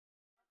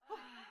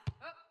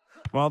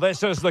Well,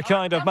 this is the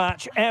kind of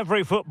match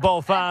every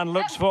football fan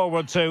looks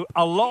forward to.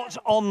 A lot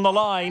on the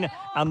line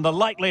and the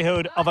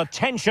likelihood of a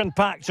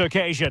tension-packed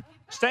occasion.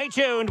 Stay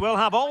tuned, we'll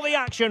have all the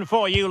action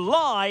for you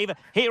live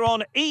here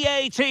on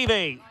EA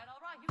TV.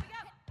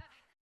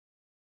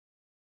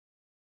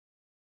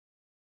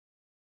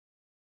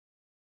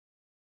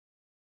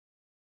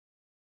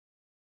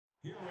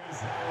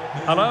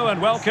 Hello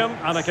and welcome,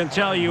 and I can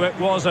tell you it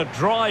was a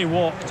dry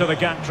walk to the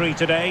gantry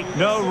today,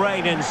 no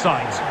rain in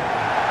sight.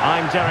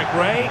 I'm Derek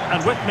Ray,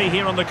 and with me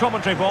here on the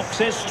commentary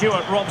box is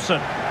Stuart Robson.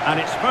 And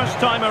it's first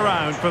time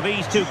around for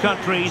these two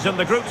countries in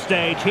the group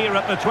stage here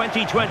at the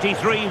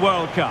 2023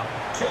 World Cup.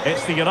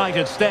 It's the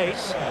United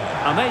States,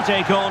 and they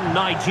take on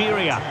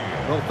Nigeria.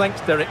 Well,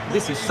 thanks, Derek.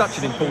 This is such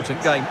an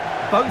important game.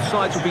 Both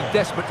sides will be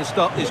desperate to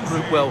start this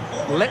group well.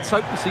 Let's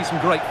hope to see some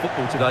great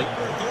football today.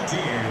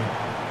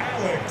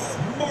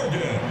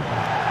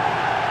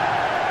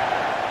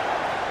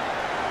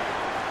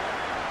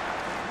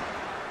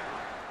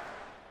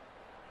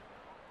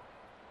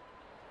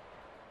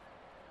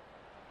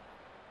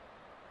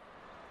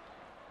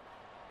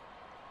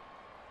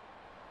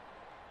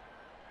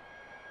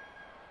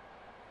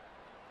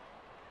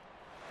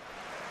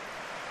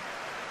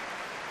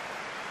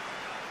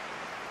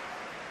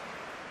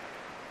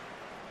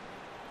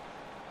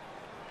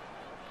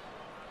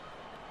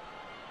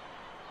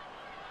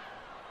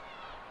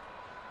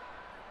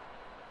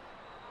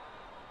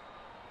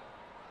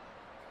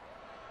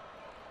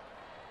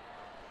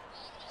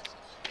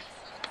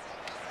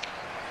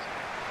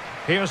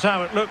 Here's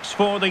how it looks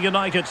for the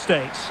United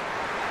States.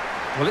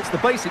 Well, it's the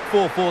basic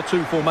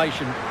 4-4-2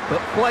 formation, but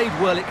played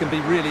well it can be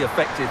really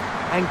effective.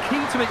 And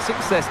key to its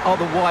success are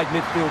the wide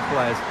midfield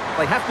players.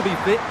 They have to be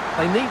fit,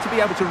 they need to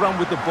be able to run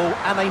with the ball,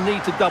 and they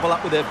need to double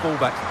up with their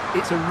fullbacks.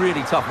 It's a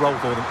really tough role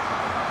for them.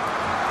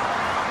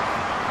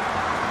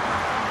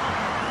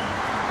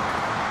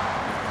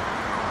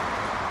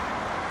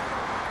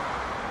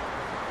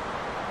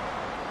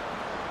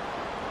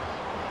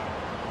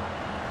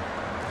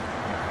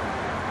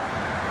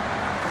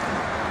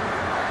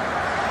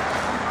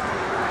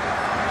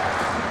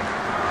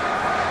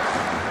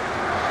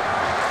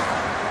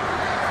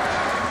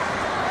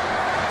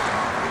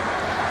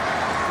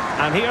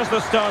 And here's the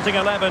starting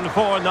 11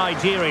 for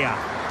Nigeria.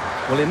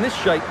 Well, in this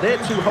shape, their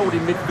two holding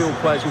midfield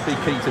players will be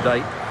key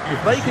today.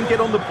 If they can get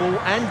on the ball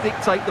and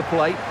dictate the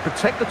play,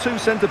 protect the two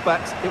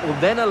centre-backs, it will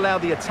then allow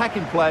the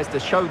attacking players to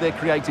show their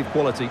creative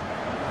quality.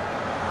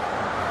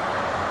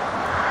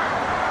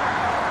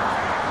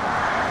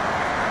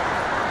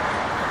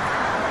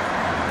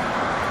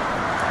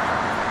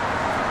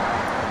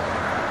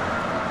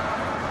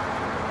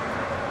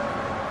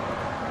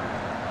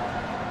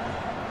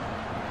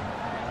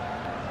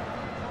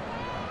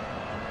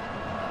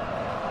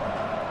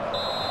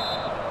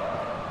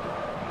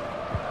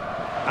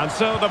 And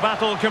so the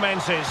battle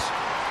commences.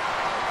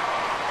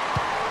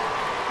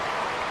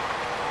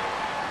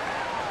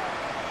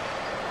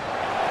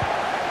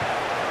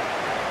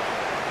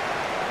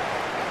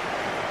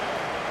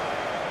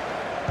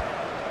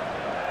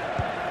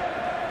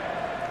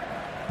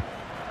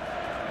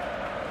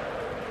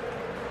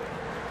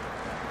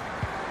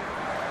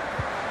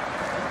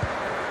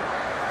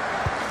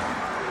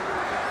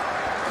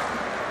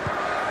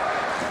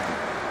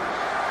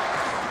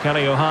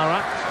 Kelly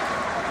O'Hara.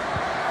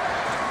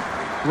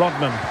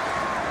 Rodman.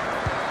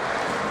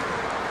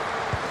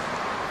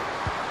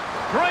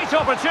 Great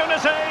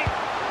opportunity.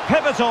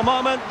 Pivotal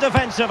moment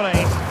defensively.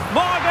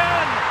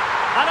 Morgan!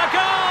 And a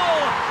goal!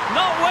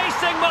 Not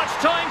wasting much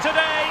time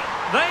today.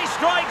 They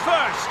strike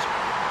first.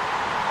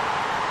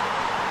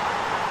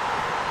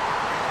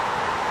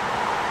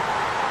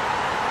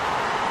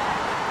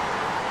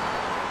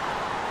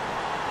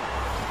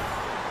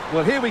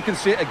 Well, here we can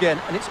see it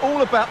again, and it's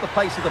all about the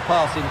pace of the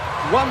passing.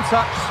 One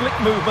touch, slick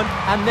movement,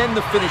 and then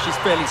the finish is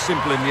fairly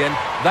simple in the end.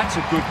 That's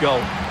a good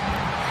goal.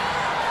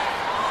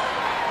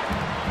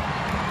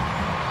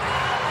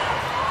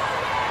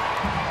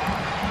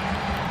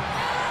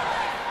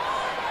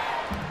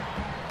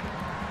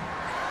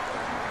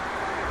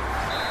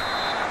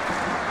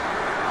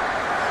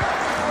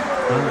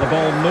 And the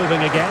ball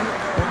moving again.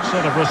 What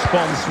sort of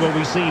response will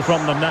we see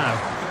from them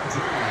now?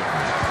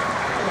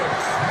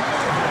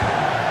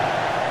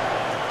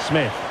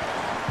 Smith.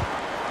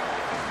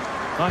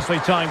 Nicely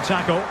timed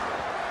tackle.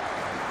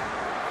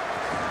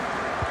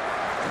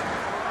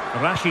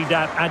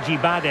 Rashidat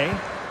Ajibade.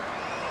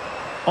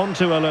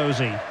 Onto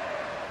Alozi.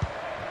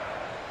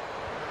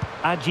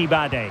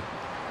 Ajibade.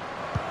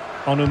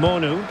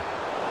 Onumonu.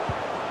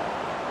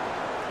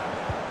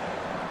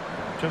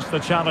 Just the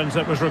challenge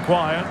that was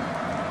required.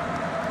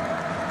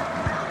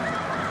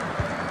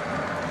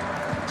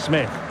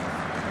 Smith.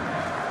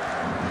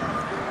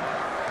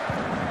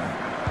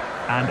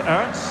 And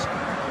Ertz.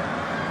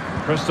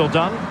 Bristol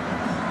done.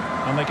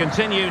 And they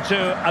continue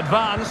to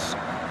advance.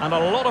 And a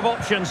lot of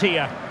options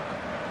here.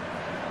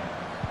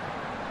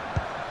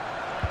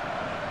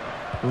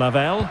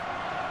 Lavelle.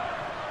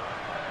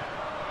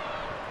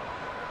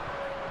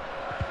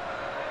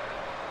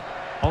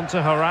 On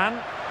to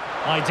Haran.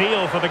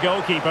 Ideal for the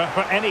goalkeeper,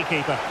 for any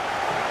keeper.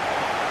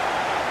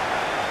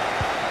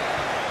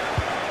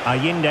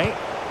 Allende.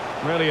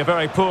 Really a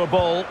very poor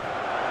ball.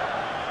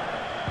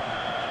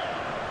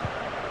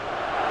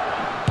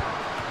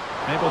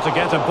 Able to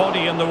get a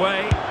body in the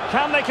way.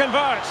 Can they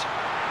convert?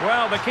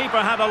 Well, the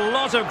keeper had a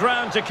lot of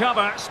ground to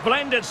cover.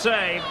 Splendid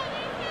save.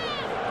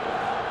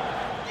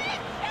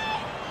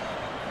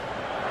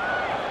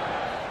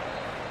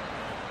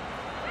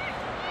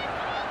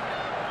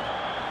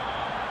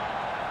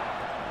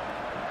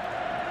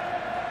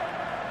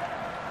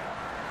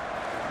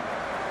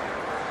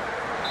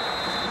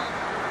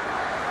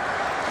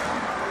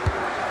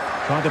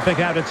 Trying to pick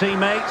out a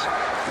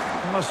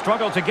teammate. Must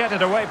struggle to get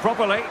it away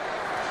properly.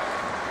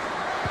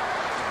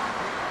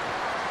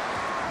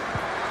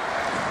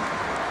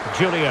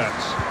 Juliet.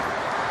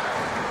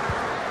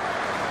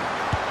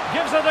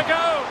 Gives it a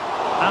go.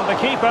 And the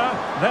keeper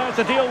there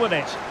to deal with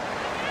it.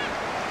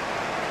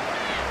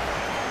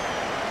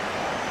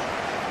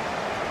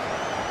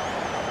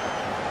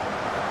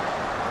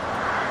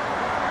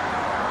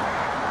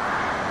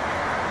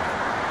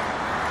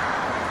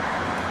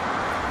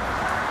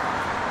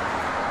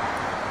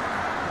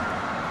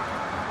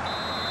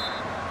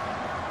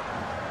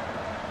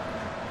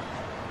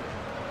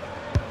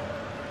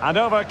 And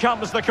over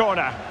comes the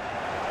corner.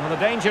 Well, the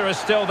danger is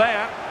still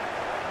there.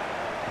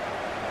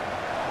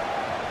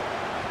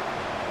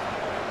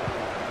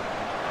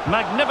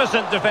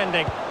 Magnificent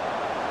defending.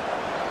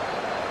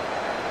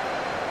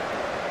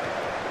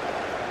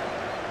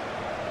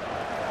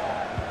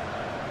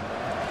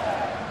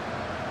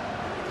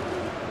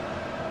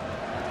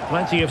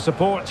 Plenty of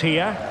support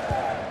here.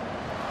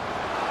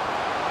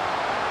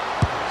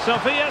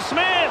 Sophia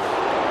Smith!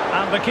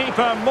 And the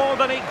keeper more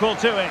than equal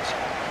to it.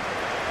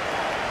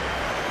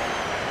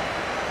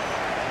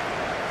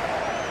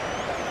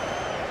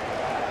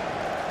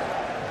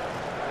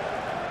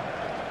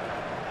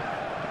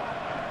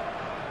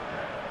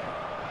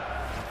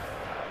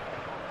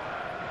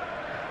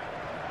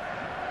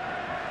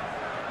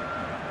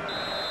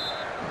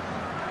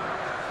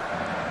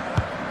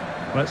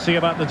 Let's see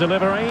about the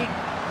delivery.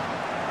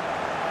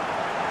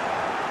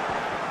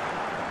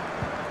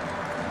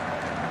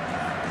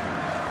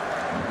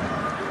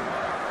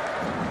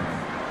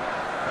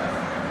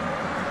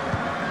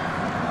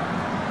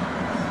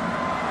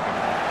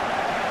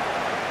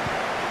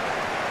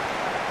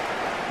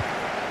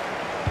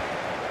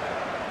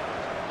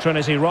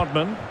 Trinity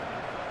Rodman.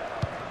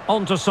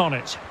 On to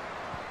Sonnet.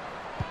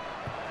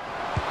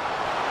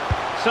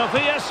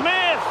 Sophia Smith!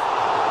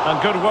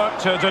 And good work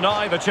to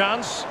deny the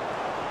chance.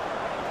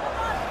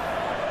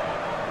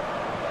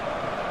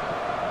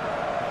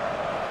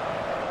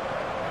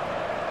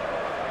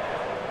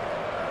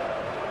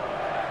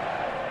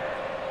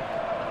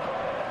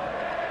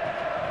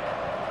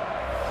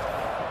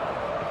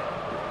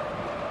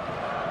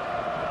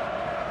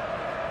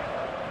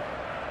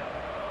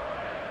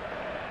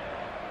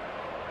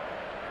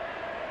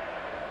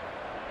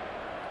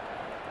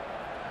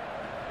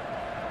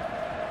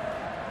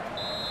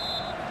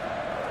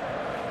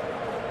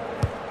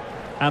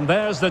 And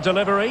there's the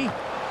delivery.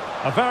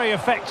 A very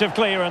effective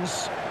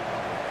clearance.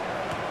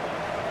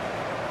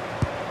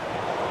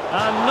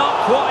 And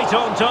not quite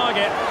on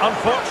target.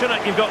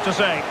 Unfortunate, you've got to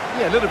say.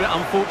 Yeah, a little bit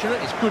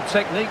unfortunate. It's good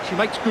technique. She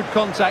makes good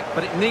contact,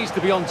 but it needs to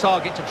be on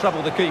target to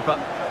trouble the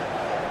keeper.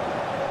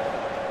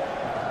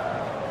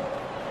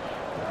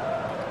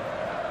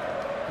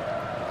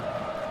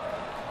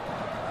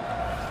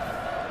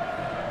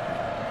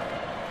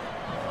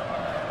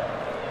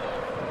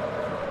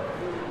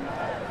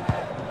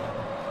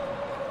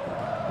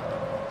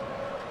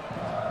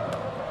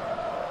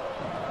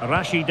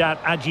 Rashidat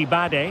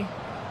Ajibade.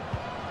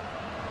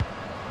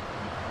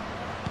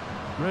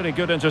 Really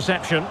good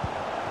interception.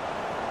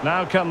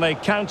 Now can they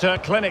counter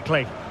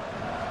clinically?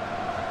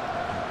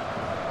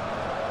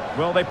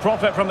 Will they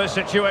profit from this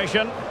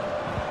situation?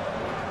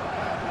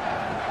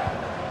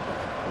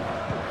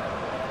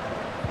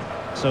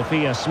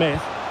 Sophia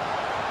Smith.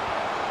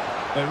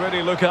 They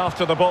really look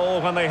after the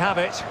ball when they have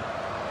it.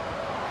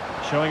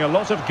 Showing a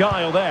lot of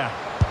guile there.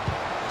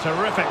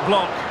 Terrific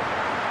block.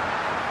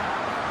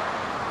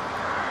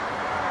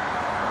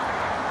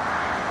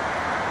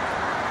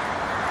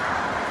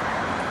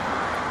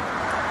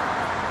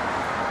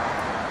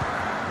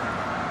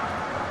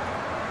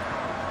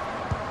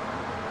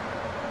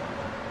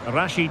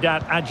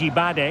 Rashidat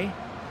Ajibade.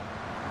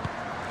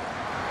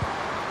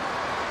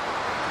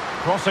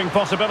 Crossing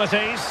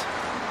possibilities.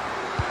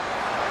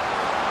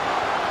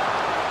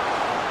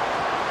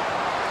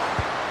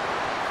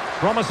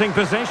 Promising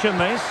possession,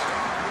 this.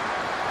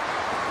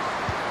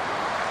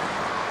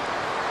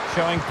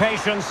 Showing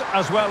patience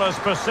as well as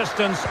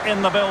persistence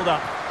in the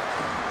build-up.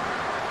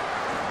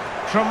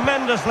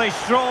 Tremendously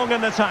strong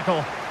in the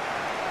tackle.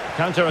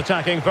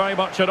 Counter-attacking, very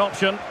much an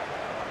option.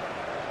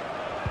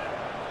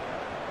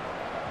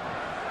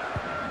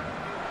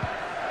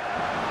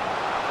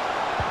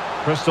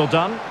 Crystal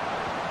Dunn.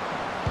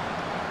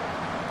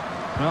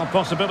 Well,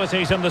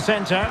 possibilities in the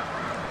centre.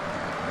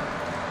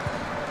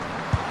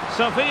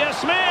 Sophia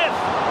Smith!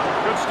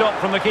 Good stop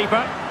from the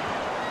keeper.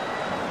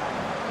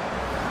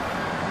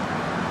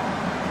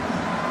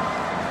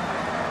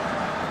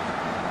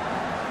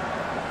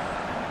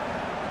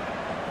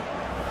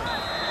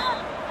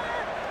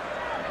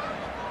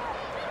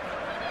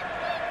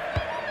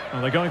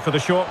 Well, they're going for the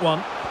short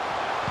one.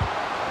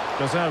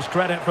 Deserves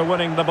credit for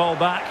winning the ball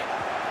back.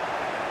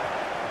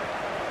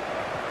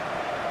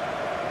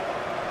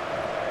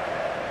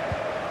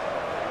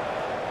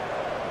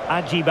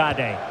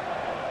 Ajibade.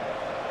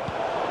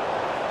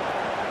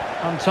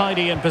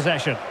 Untidy in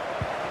possession.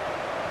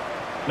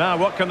 Now,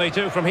 what can they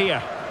do from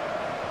here?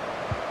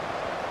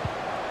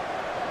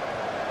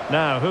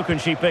 Now, who can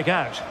she pick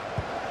out?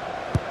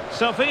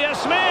 Sophia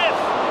Smith!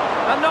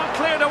 And not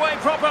cleared away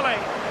properly.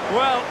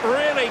 Well,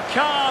 really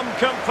calm,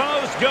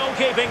 composed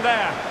goalkeeping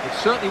there. It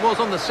certainly was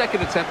on the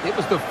second attempt. It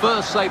was the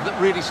first save that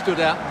really stood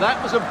out.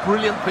 That was a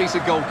brilliant piece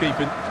of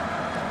goalkeeping.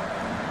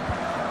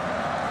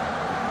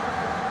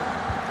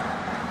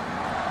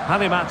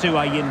 Halimatu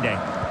Ayinde.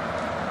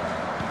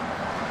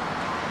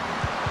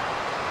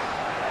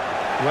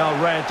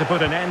 Well read to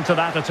put an end to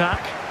that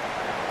attack.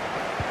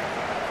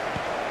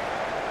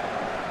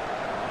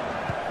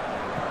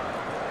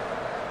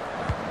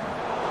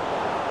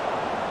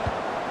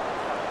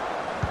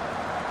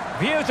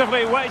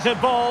 Beautifully weighted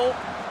ball.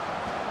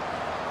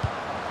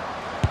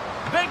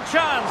 Big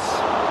chance.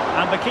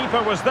 And the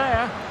keeper was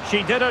there.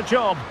 She did her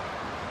job.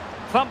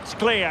 Thumped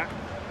clear.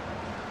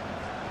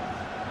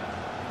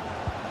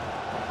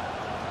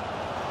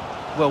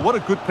 Well, what a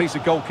good piece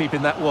of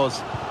goalkeeping that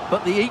was.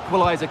 But the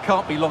equaliser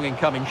can't be long in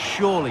coming,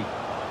 surely.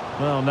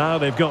 Well, now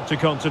they've got to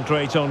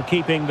concentrate on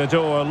keeping the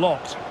door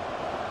locked.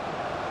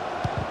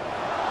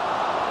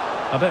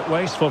 A bit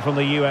wasteful from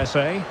the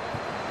USA.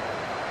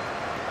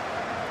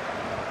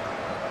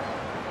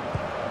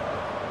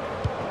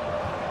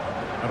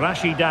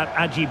 Rashidat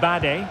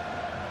Ajibade.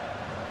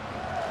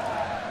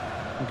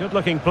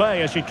 Good-looking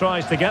play as she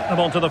tries to get them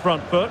onto the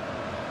front foot.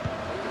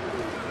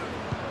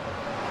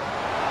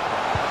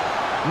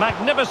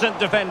 Magnificent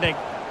defending.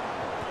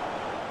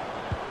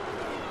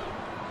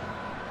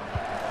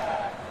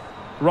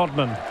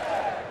 Rodman.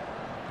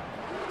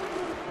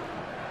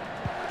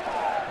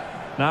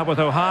 Now with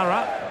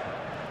O'Hara.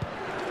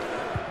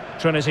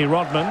 Trinity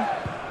Rodman.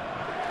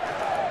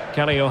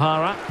 Kelly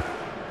O'Hara.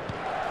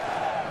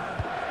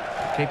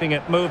 Keeping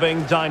it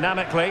moving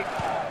dynamically.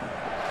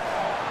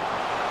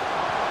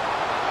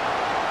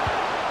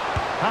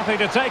 Happy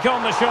to take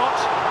on the shot.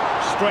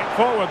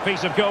 Straightforward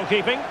piece of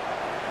goalkeeping.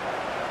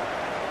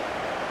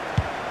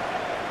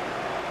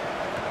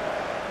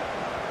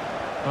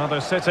 Well, they're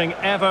sitting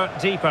ever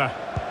deeper.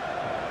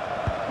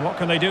 What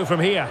can they do from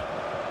here?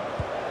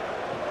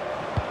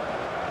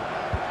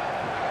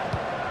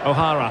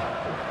 O'Hara.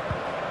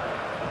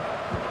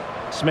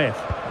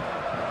 Smith.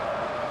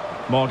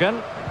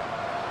 Morgan.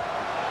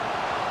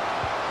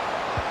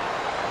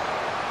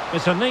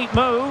 It's a neat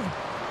move.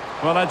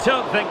 Well, I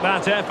don't think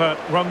that effort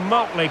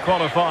remotely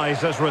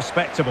qualifies as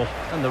respectable.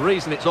 And the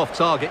reason it's off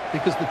target,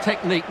 because the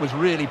technique was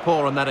really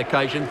poor on that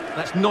occasion.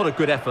 That's not a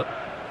good effort.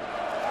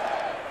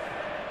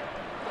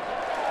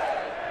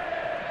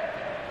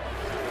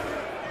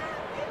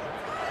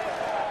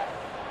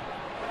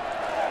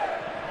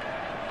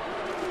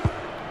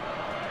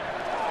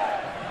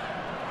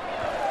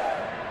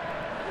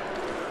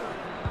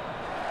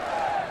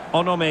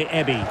 Onome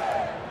Ebi.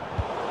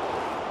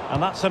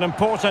 And that's an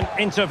important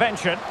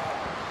intervention.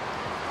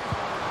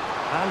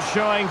 And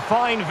showing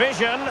fine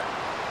vision.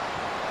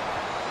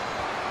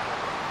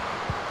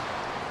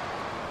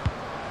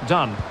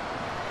 Done.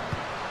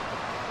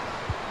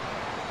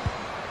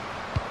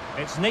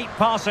 It's neat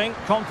passing,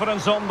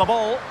 confidence on the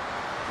ball.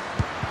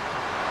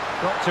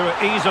 Got to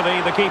it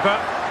easily, the keeper.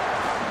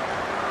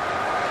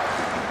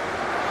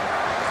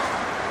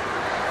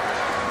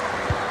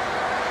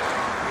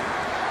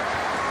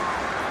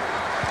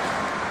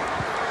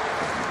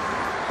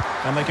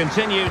 And they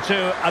continue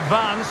to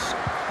advance,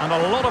 and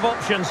a lot of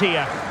options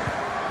here.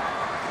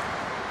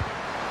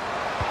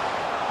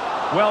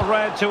 Well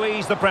read to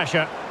ease the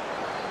pressure.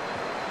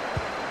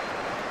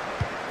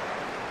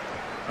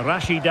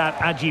 Rashidat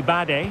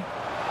Ajibade.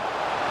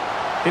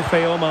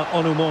 Ifeoma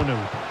Onumonu.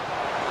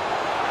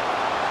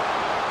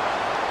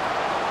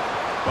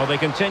 Well, they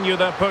continue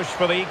their push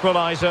for the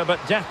equaliser, but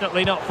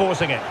definitely not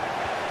forcing it.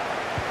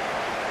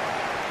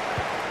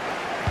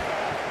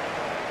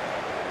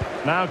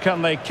 Now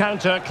can they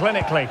counter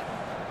clinically?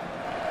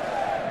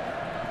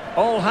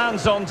 All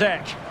hands on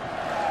deck.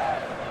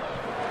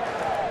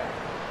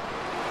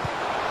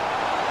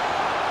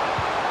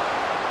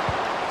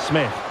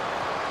 Smith.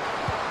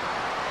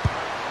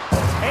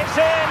 It's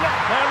in!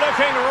 They're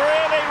looking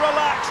really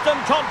relaxed and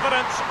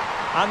confident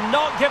and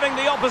not giving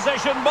the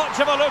opposition much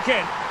of a look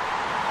in.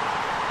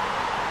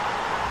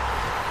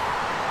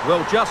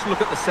 Well, just look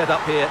at the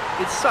setup here.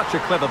 It's such a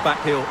clever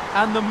backheel,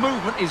 and the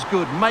movement is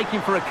good,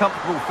 making for a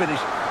comfortable finish.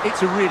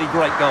 It's a really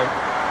great goal.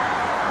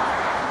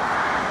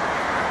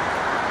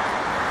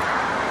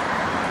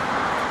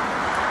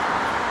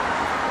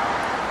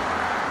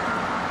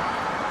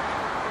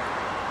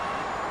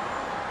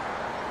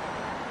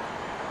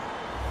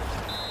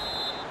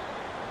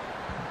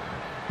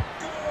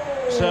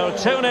 So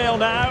 2-0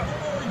 now.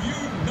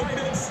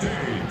 United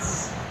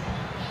States.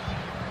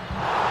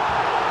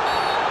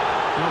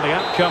 Well, the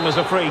outcome is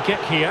a free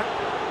kick here.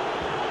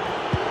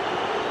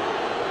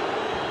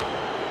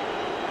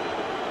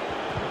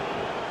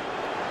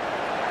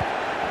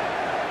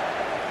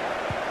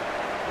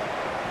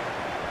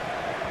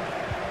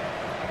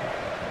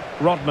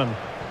 Rodman.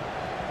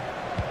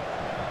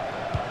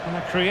 And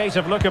a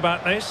creative look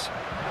about this.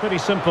 Pretty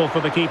simple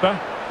for the keeper.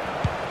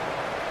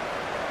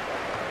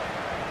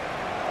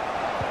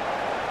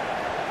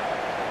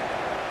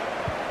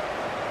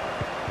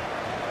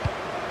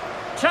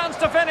 Chance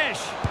to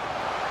finish.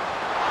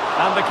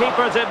 And the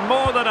keeper did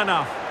more than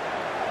enough.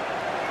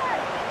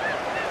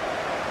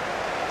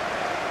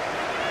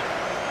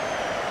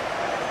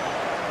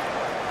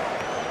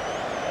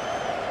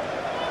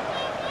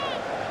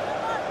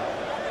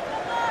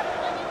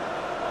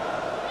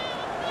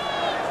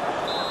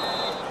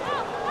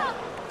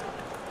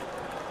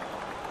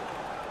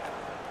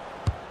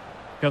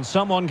 Can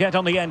someone get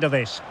on the end of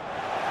this?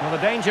 Well,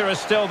 the danger is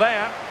still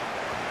there.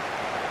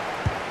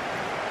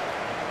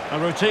 A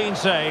routine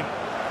save.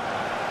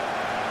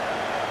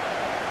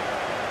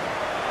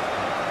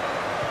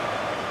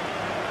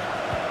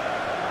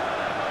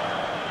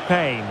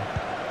 Payne.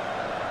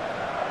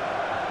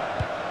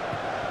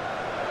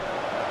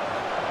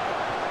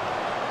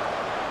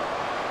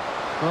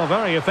 Well,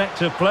 very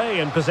effective play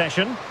in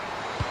possession.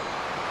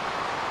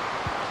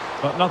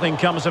 But nothing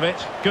comes of it.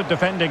 Good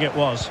defending it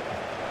was.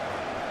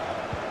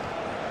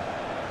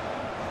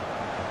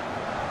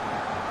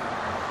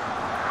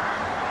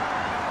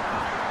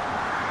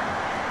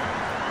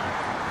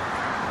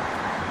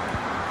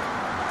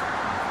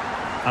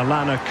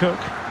 Alana Cook.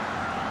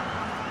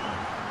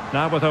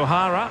 Now with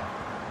O'Hara.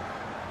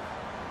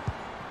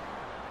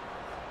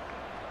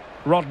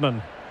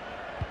 Rodman.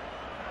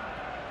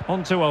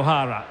 On to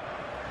O'Hara.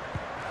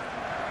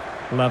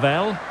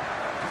 Lavelle.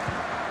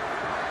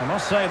 I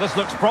must say this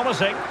looks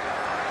promising.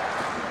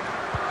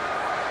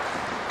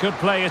 Could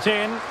play it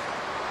in.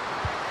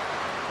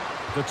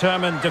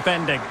 Determined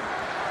defending.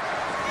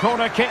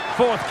 Corner kick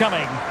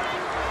forthcoming.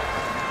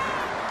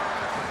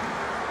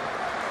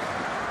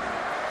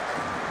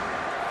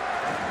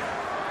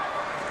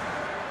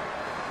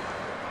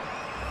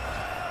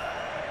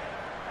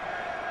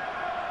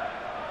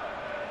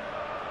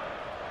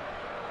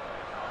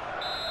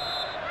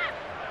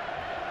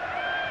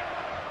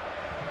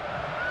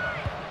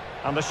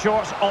 And the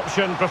short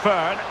option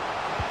preferred.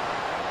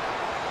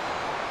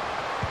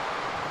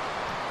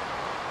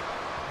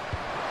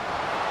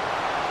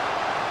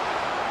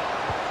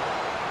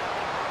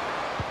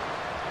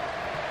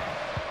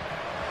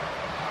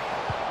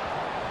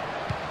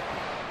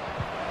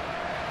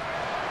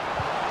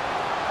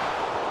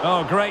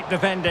 Oh, great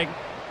defending.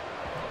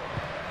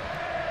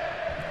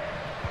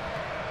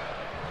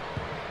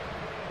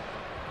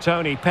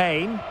 Tony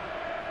Payne.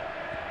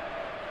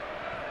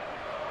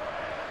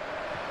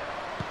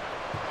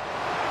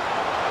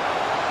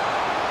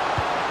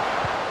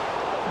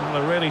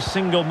 A really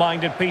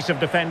single-minded piece of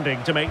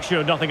defending to make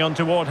sure nothing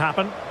untoward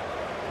happened.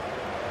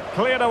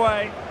 Cleared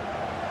away.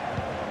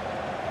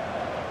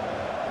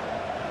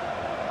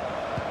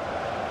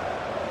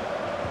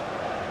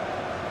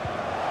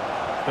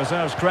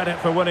 Deserves credit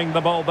for winning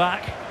the ball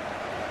back.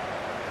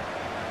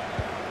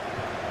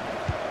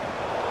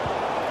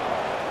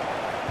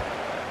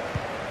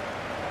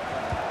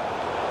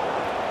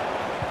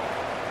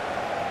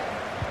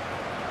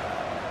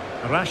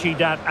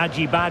 Rashidat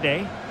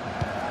Ajibade.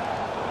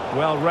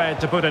 Well read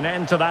to put an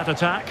end to that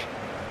attack.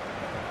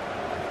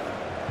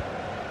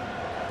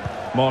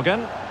 Morgan.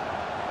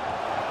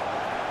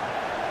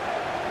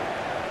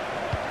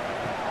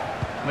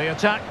 The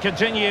attack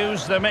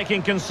continues. They're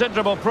making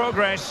considerable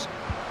progress.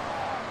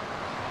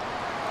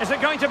 Is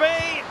it going to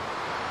be?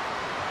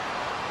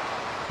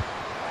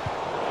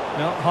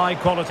 No, high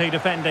quality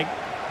defending.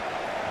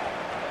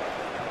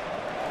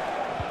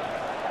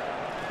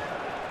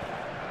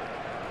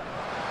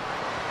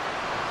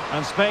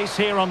 And space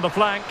here on the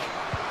flank.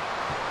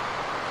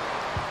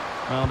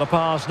 Well, the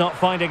pass not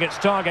finding its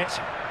target.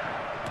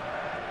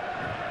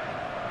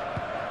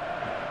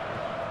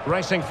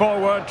 Racing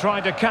forward,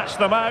 trying to catch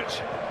them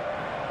out.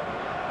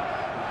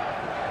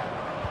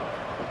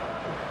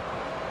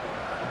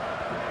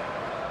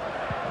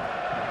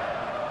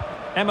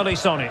 Emily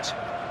Sonnet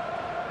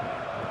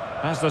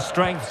has the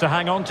strength to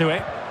hang on to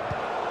it.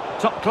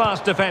 Top-class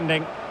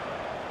defending.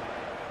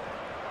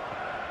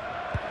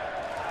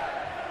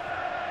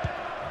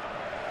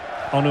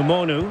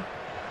 Onumonu.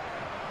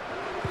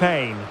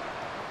 Payne.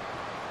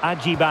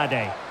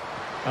 Ajibade.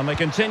 And they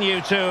continue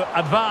to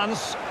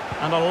advance,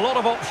 and a lot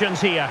of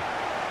options here.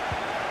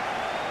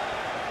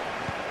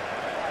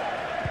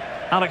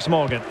 Alex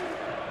Morgan.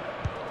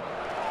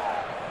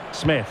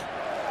 Smith.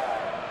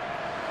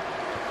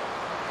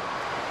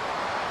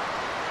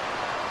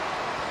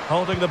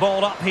 Holding the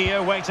ball up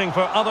here, waiting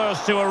for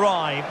others to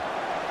arrive.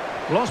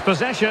 Lost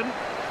possession.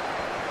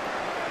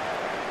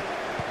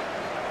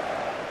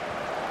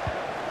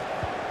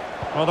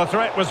 Well, the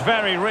threat was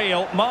very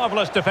real.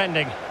 Marvellous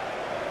defending.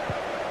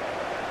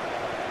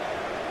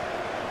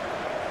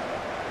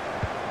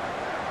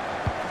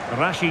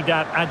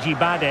 Rashidat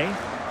Ajibade.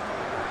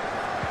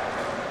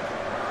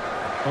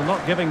 Well,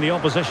 not giving the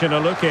opposition a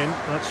look in.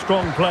 That's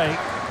strong play.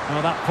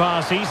 Well, that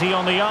pass easy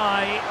on the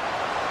eye.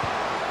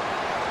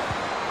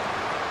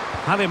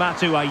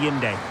 Halimatu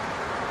Ayinde.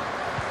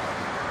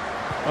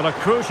 Well, a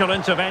crucial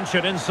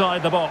intervention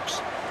inside the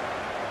box.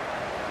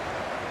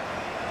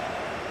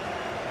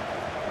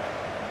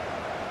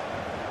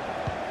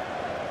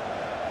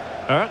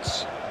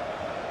 Ertz.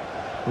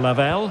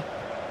 Lavelle.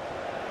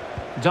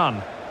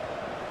 Done.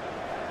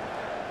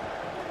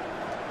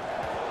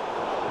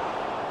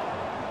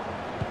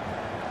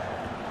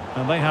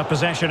 And they have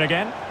possession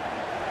again.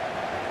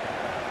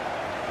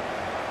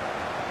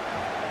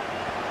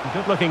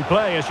 Good-looking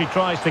play as she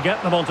tries to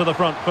get them onto the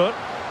front foot.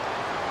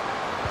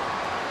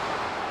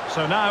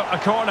 So now a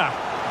corner.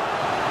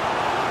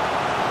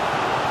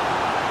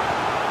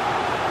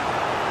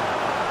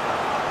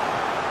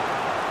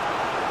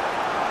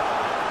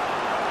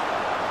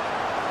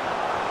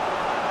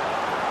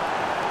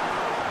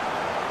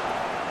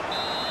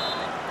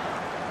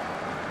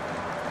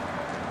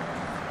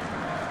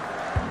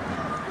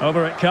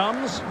 Over it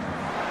comes.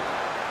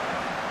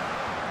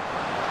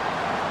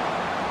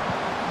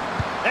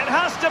 It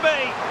has to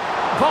be.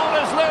 Ball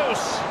is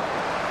loose.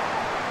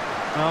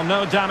 Oh,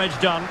 no damage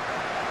done.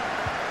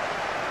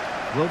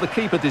 Well, the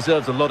keeper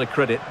deserves a lot of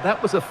credit.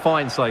 That was a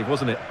fine save,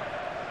 wasn't it?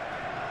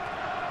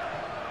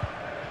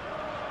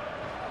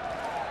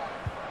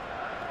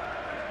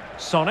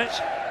 Sonnet.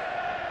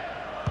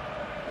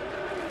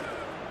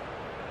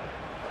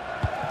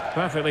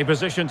 Perfectly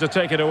positioned to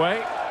take it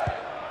away.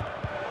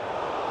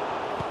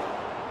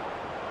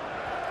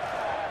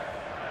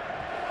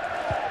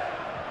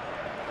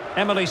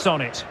 Emily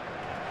Sonnet.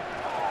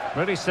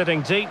 Really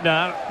sitting deep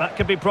now. That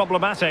could be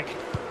problematic.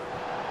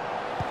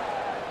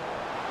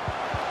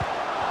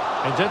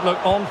 It did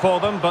look on for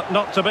them, but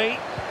not to be.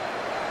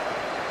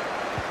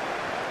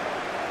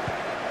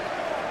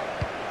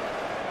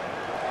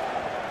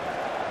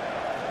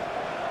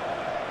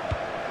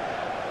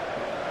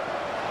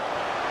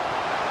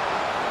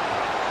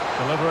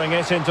 Delivering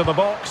it into the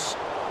box.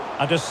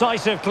 A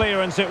decisive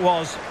clearance it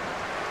was.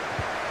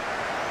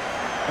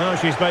 Oh,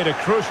 she's made a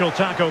crucial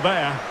tackle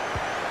there.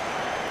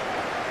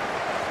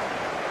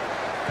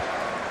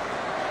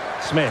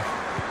 Smith.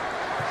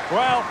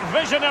 Well,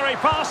 visionary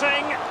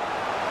passing.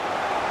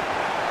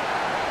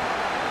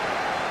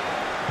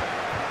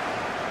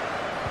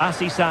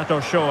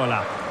 Asisato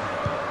Shola.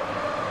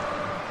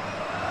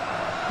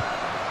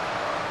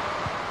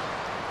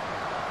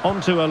 On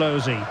to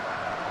Alozi.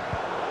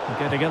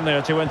 Getting in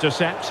there to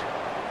intercept.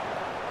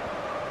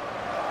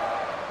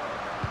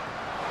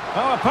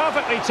 Oh, a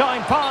perfectly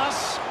timed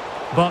pass.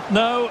 But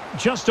no,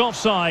 just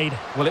offside.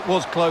 Well, it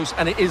was close,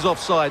 and it is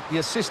offside. The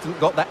assistant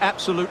got that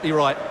absolutely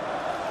right.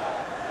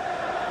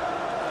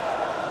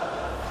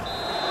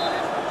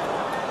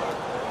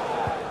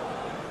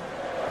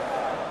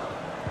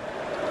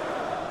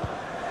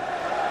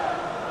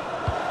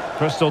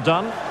 Crystal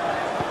done.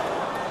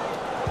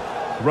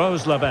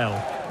 Rose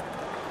Lavelle.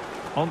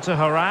 On to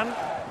Haran.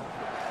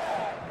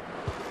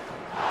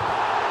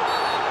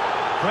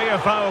 Clear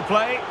foul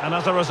play, and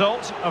as a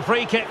result, a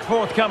free kick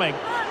forthcoming.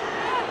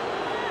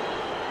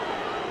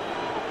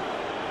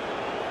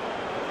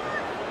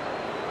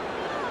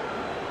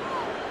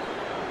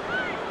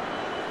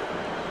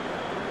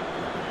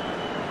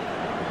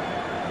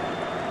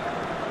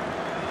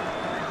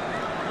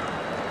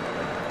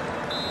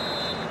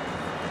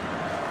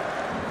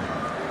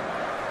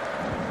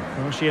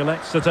 Well, she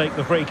elects to take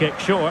the free kick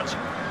short.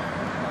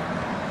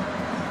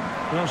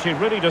 Well, she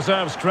really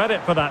deserves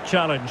credit for that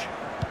challenge.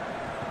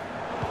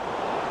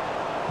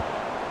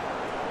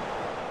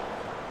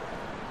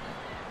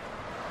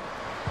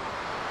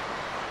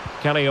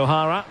 Kelly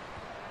O'Hara.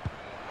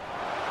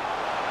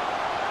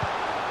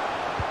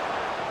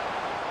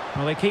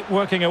 Well, they keep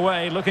working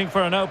away, looking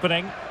for an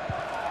opening.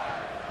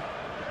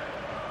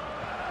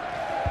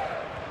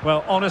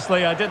 Well,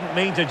 honestly, I didn't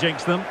mean to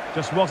jinx them.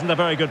 Just wasn't a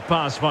very good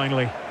pass,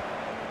 finally.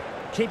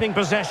 Keeping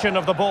possession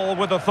of the ball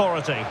with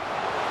authority.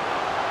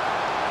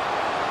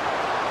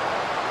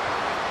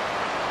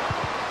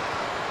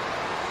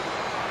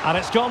 And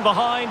it's gone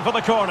behind for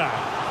the corner.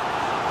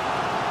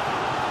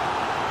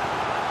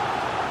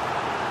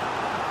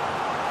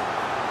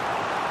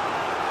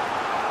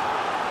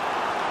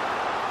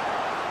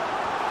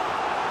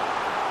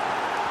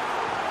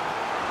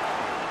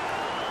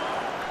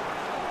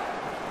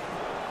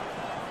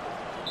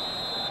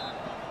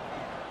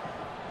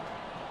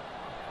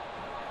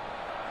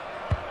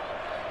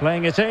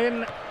 Playing it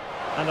in,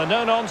 and a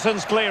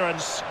no-nonsense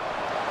clearance.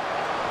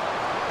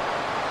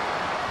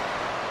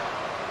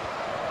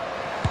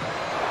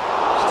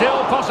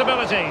 Still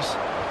possibilities,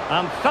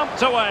 and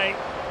thumped away.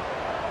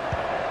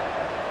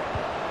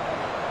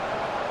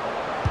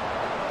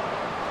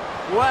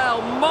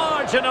 Well,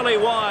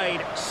 marginally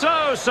wide,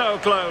 so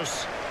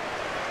close.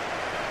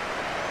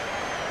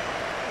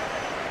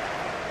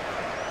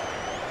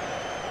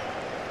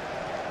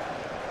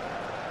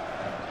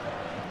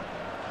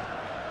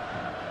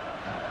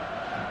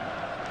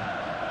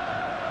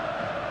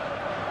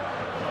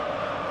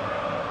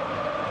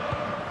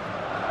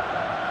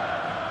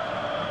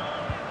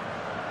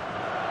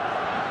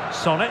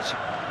 Sonnet.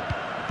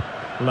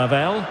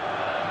 Lavelle.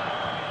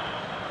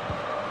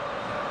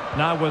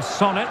 Now with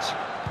Sonnet.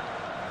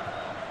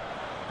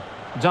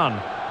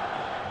 Done.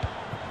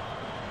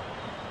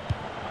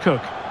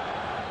 Cook.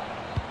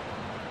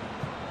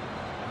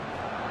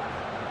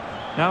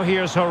 Now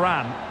here's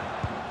Horan.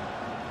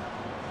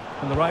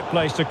 In the right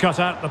place to cut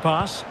out the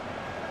pass.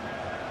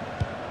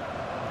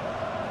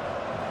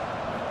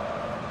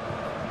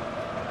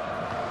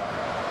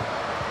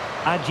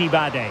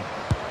 Ajibade.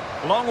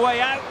 Long way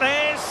out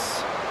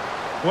this.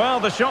 Well,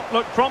 the shot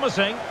looked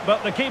promising,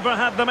 but the keeper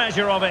had the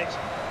measure of it.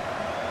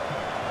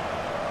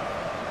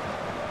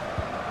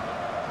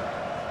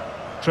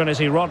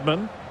 Trinity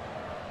Rodman.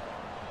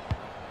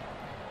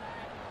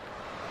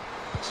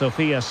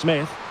 Sophia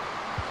Smith.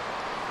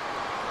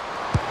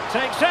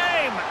 Takes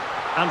aim!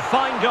 And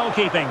fine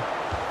goalkeeping.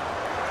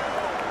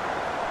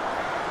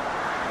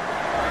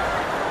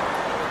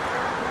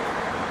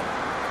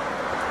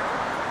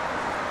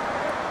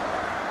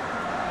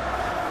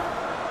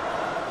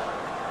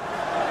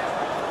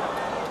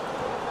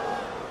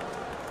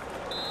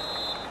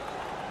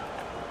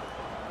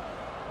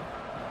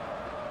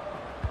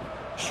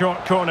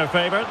 Short corner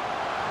favoured.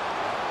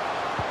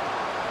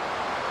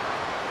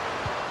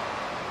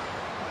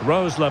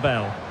 Rose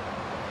Lavelle.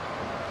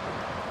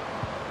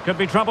 Could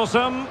be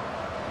troublesome.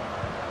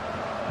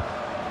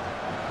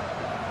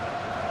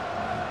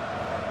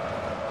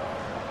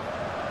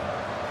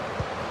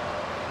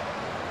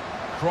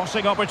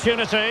 Crossing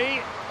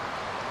opportunity.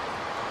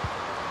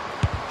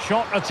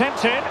 Shot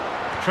attempted.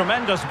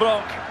 Tremendous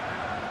block.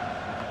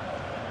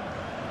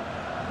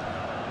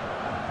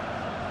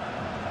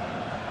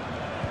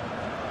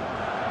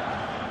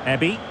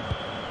 Ebby.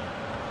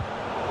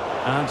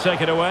 And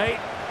take it away.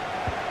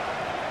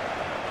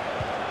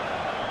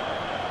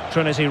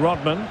 Trinity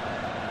Rodman.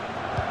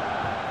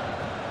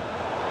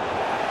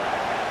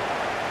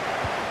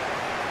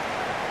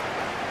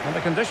 And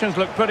the conditions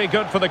look pretty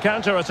good for the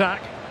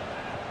counter-attack.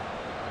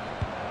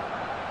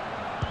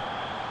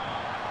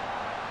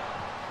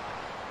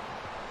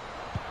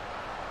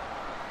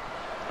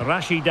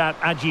 Rashidat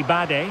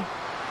Ajibade.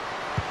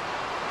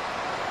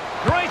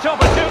 Great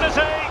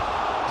opportunity!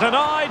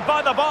 Denied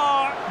by the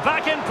bar.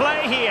 Back in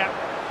play here.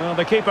 Well,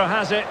 the keeper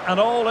has it, and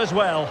all is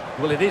well.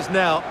 Well, it is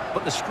now,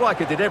 but the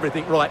striker did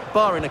everything right,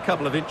 barring a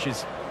couple of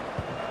inches.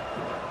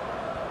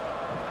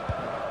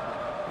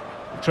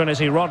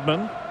 Trinity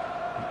Rodman.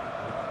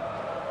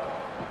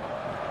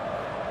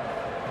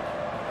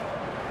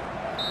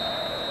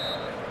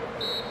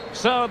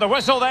 So, the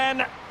whistle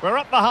then. We're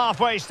up the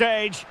halfway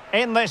stage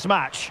in this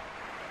match.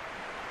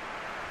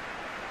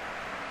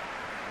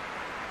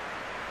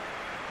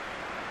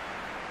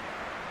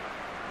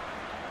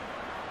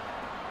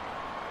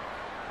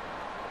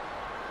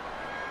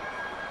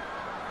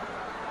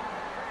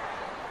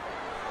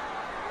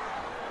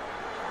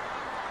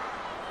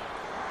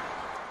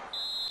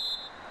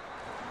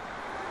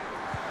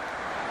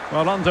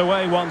 Well,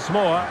 underway once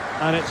more,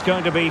 and it's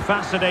going to be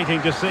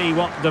fascinating to see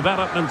what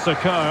developments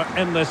occur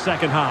in the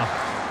second half.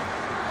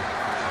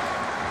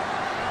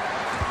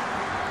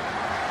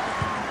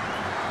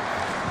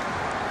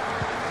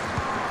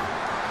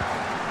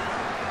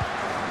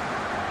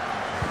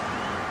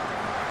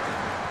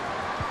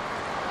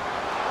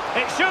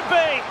 It should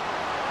be!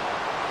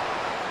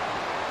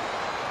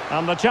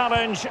 And the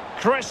challenge,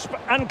 crisp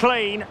and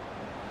clean.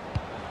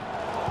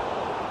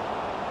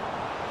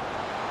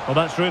 Well,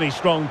 that's really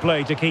strong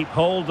play to keep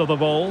hold of the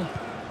ball.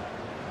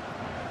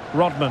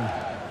 Rodman.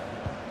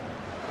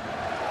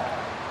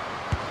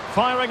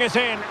 Firing it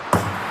in.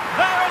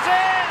 There it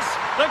is!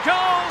 The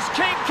goals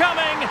keep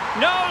coming.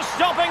 No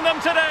stopping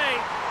them today.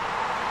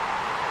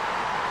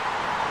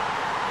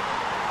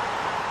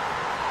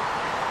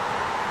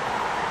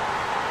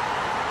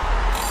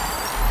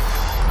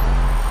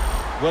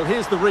 Well,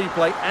 here's the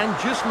replay, and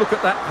just look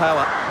at that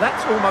power.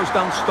 That's almost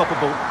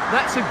unstoppable.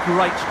 That's a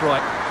great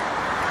strike.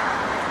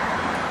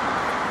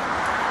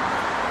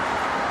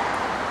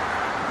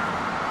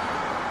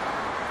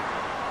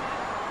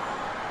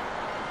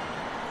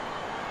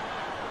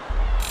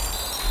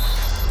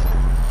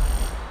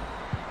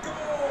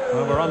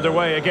 Well, we're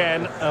underway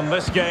again, and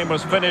this game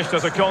was finished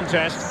as a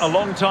contest a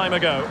long time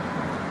ago.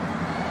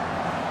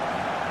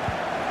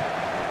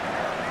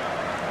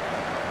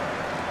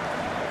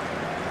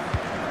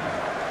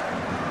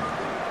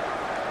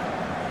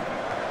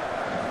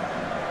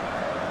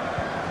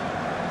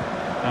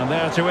 And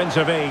there to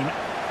intervene.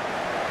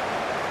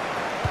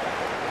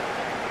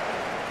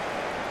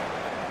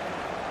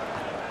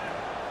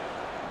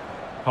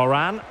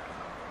 Horan.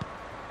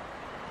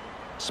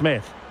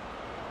 Smith.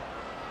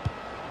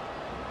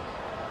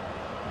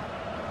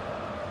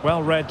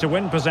 Well read to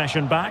win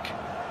possession back.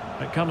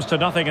 It comes to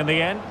nothing in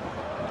the end.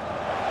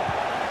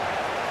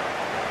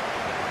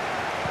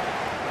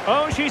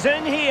 Oh, she's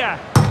in here.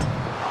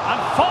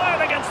 And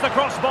fired against the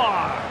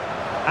crossbar.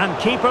 And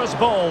keeper's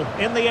ball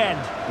in the end.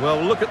 Well,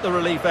 look at the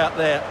relief out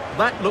there.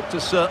 That looked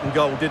a certain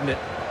goal, didn't it?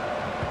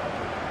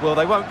 Well,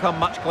 they won't come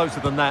much closer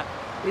than that.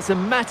 It's a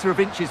matter of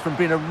inches from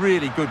being a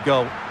really good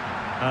goal.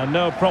 And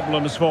no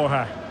problems for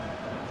her.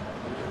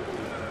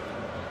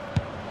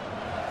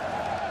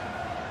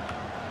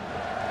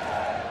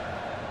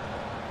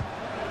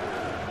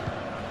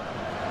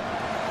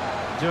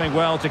 Doing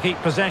well to keep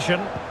possession.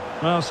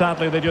 Well,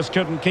 sadly, they just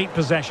couldn't keep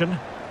possession.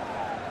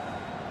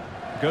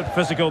 Good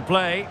physical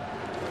play.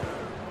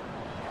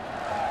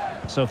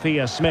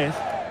 Sophia Smith.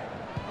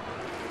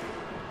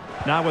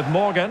 Now with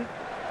Morgan.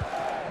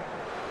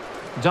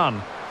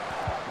 Dunn.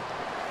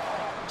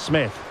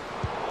 Smith.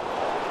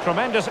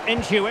 Tremendous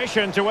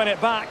intuition to win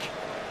it back.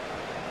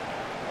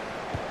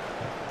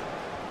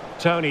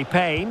 Tony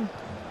Payne.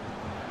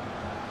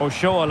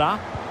 Oshoala.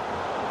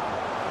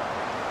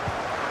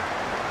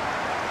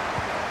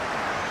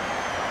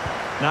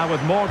 Now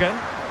with Morgan.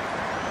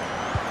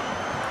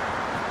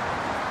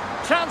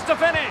 Chance to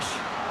finish.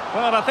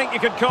 Well, I think you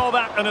could call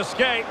that an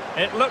escape.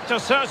 It looked a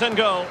certain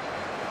goal.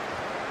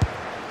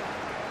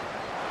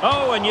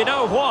 Oh, and you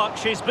know what?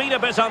 She's been a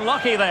bit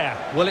unlucky there.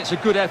 Well, it's a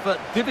good effort,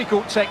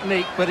 difficult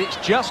technique, but it's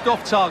just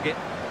off target.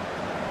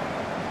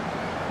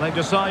 They've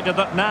decided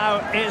that now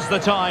is the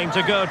time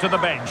to go to the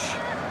bench.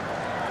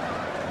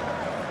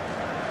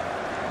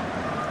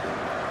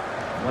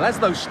 Well, as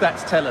those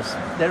stats tell us,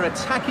 their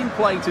attacking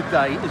play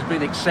today has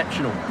been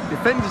exceptional.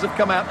 Defenders have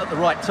come out at the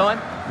right time,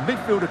 the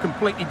midfielder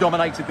completely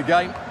dominated the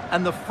game,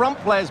 and the front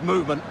player's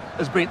movement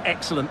has been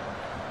excellent.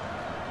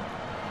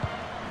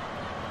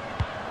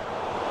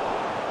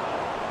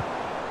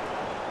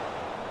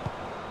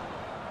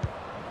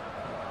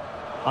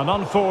 An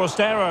unforced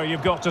error,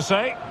 you've got to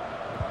say.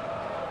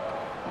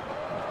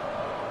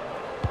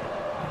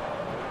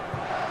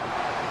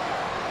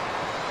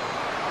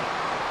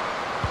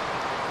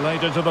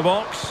 Played into the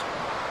box.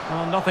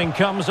 Well, nothing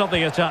comes of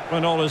the attack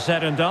when all is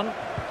said and done.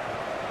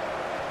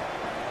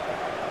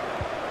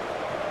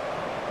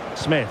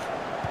 Smith.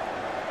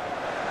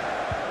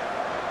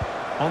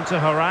 On to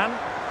Haran.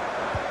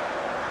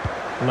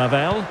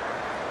 Lavelle.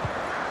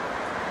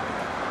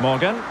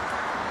 Morgan.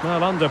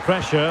 Well, under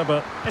pressure,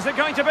 but... Is it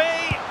going to be?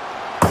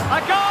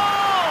 A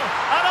goal!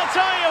 And I'll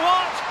tell you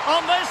what,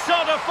 on this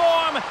sort of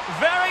form,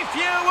 very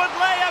few would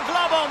lay a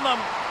glove on them.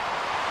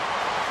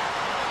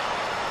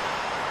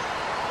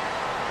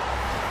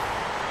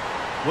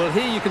 Well,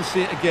 here you can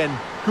see it again.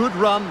 Good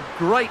run,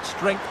 great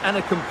strength, and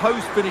a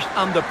composed finish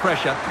under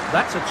pressure.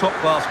 That's a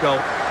top-class goal.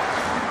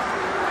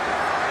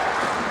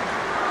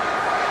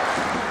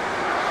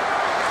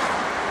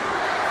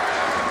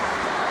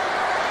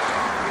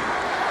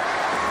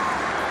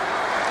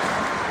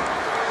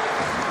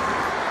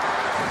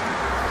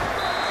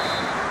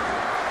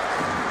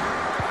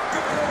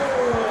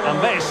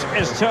 And this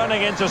is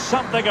turning into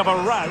something of a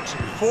rout.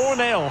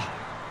 4-0.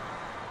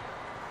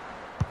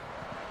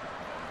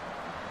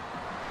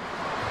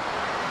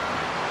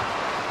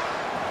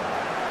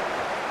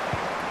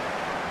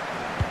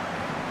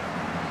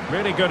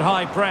 Really good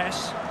high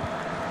press.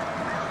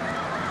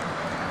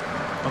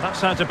 Well, that's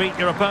how to beat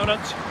your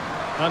opponent.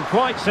 And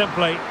quite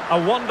simply,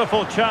 a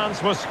wonderful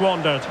chance was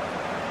squandered.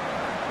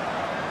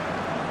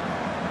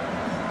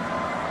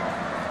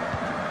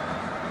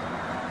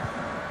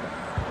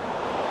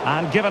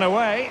 And given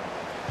away.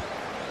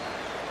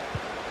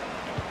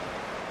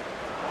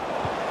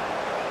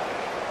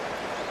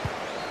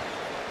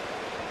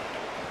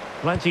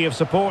 Plenty of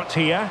support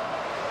here.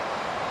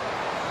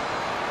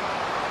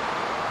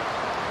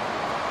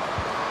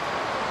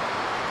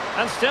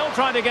 And still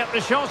trying to get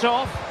the shot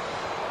off.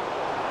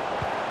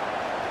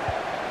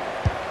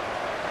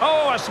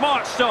 Oh, a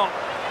smart stop.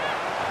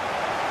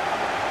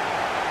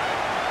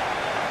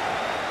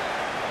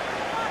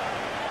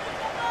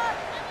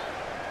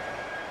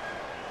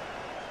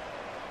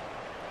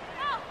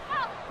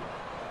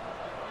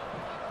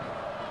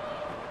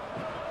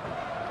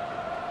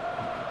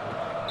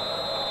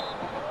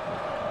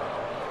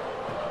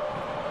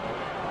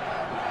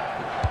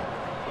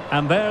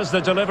 And there's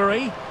the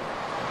delivery.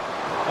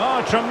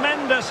 Oh,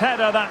 tremendous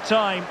header that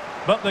time.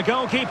 But the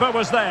goalkeeper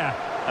was there.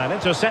 And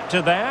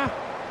intercepted there.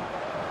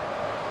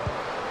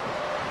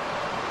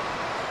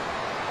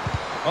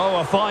 Oh,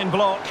 a fine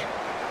block.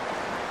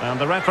 And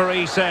the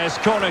referee says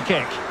corner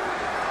kick.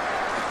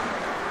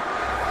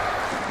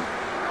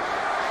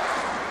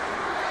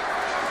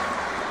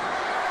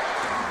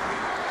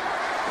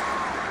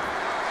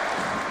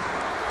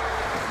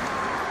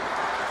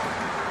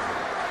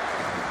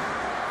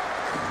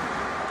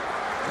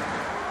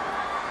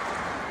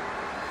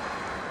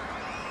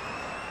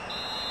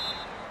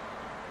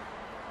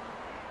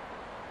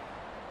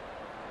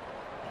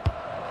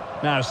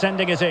 Now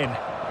sending it in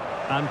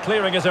and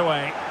clearing it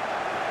away.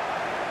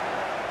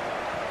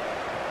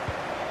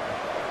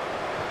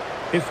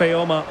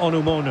 Ifeoma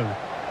Onumonu.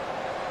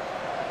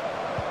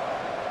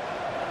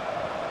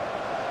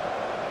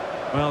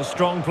 Well,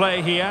 strong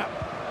play here.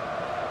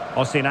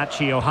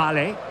 Osinachi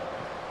Ohale.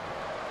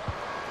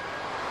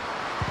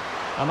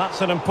 And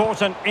that's an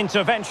important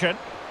intervention.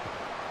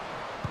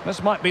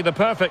 This might be the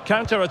perfect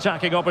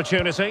counter-attacking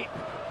opportunity.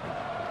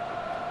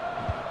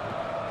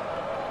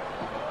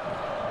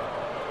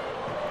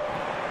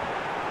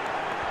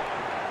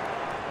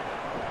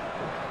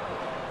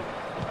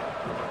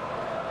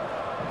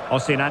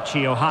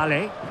 Osinachi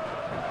Ohale.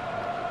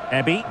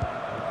 Ebi.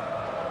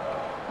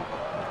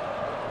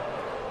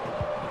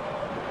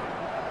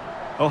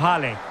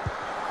 Ohale.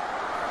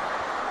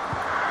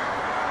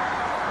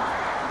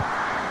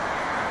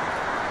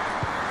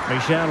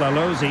 Michel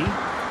Alozi.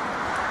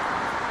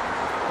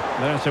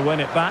 There to win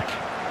it back.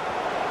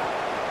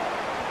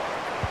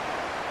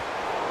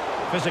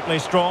 Physically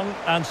strong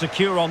and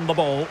secure on the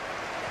ball.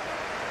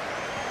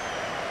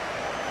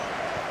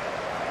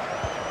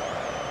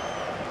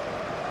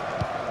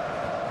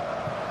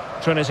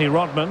 Trinity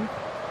Rodman.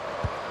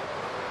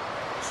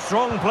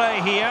 Strong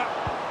play here.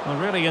 A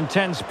really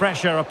intense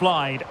pressure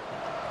applied.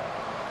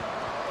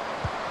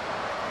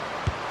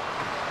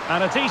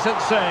 And a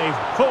decent save.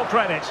 Full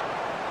credit.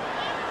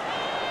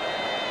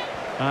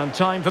 And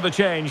time for the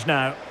change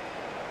now.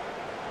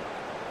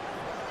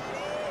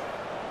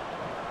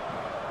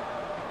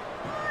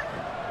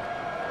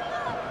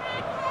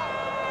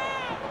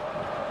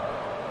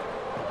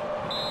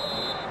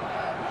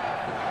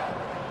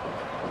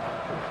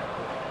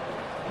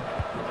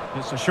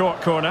 It's a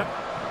short corner.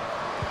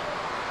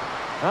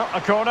 Well, a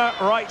corner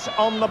right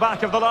on the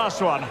back of the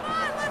last one.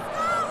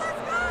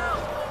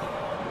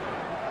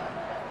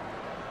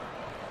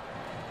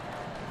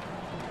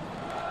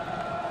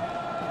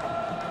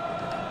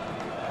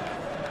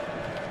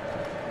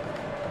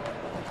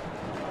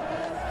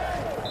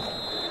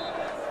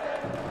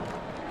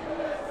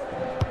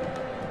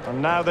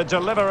 And now the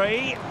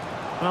delivery.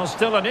 Well,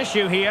 still an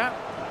issue here.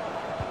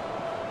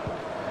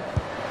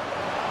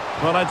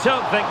 Well, I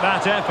don't think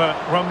that effort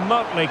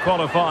remotely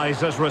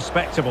qualifies as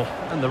respectable.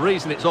 And the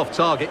reason it's off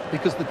target,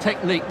 because the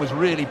technique was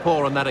really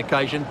poor on that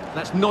occasion.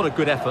 That's not a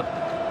good effort.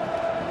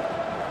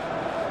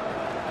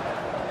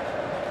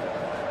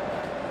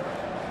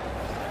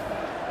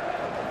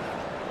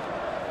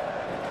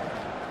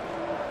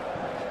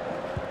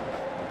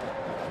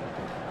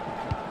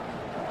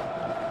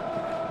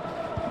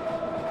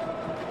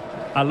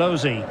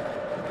 Alozi.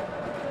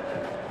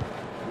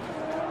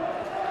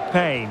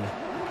 Payne.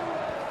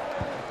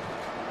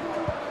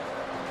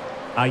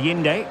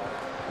 Ayinde.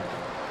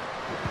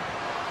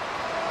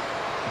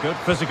 Good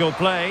physical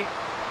play.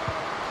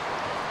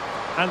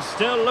 And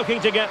still looking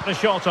to get the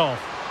shot off.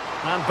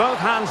 And both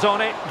hands on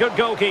it. Good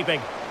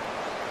goalkeeping.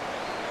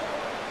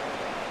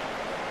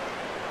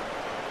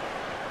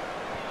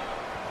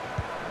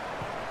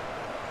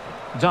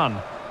 Done.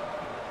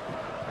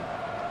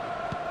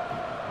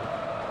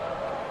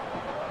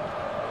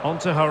 On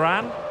to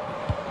Haran.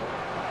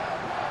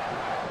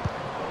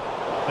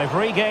 They've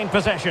regained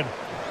possession.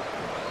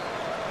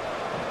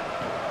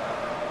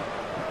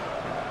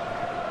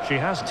 She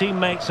has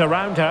teammates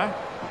around her,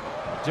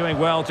 doing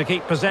well to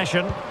keep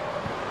possession.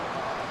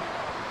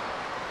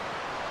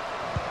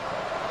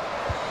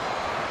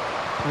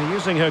 They're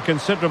using her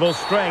considerable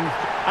strength,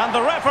 and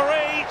the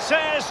referee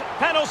says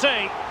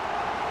penalty.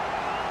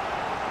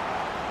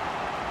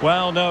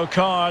 Well, no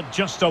card,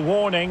 just a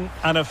warning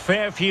and a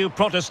fair few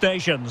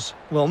protestations.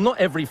 Well, not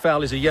every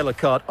foul is a yellow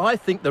card. I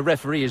think the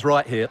referee is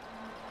right here.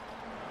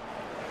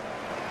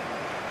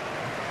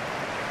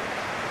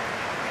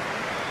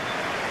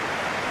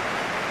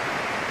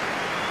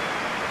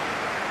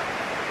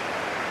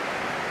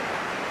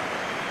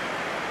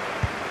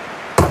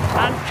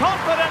 And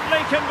confidently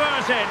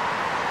converted.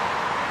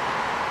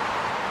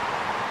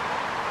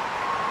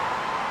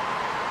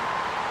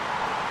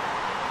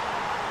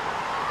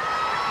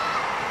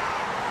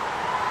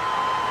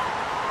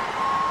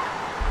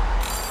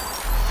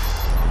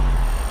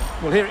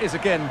 Well, here it is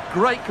again.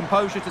 Great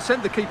composure to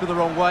send the keeper the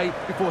wrong way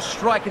before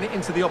striking it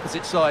into the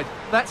opposite side.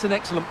 That's an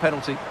excellent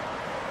penalty.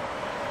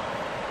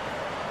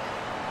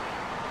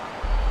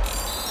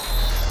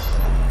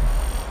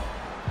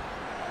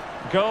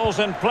 Goals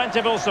in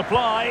plentiful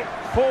supply.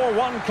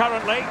 4-1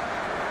 currently.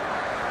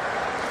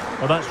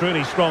 Well, that's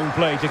really strong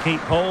play to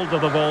keep hold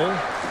of the ball.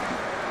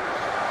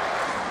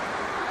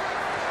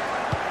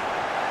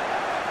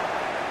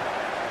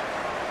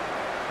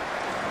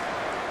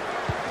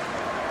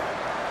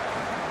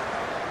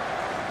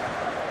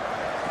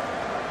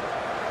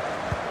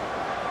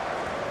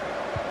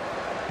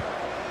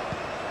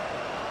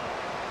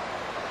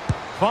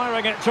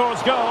 Firing it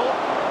towards goal.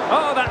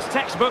 Oh, that's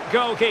textbook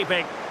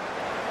goalkeeping.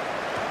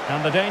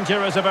 And the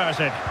danger is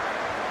averted.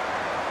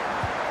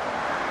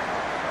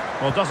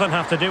 Well, doesn't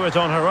have to do it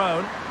on her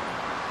own.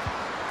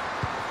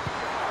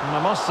 And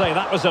I must say,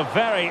 that was a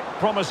very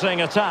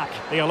promising attack.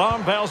 The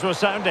alarm bells were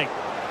sounding.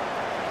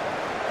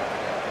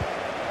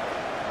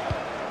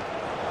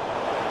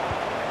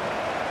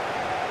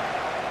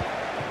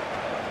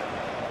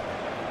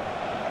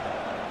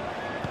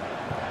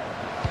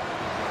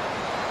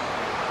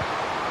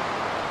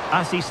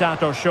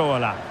 Asisato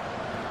Shoala.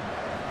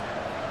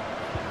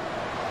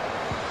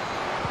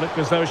 Looked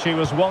as though she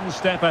was one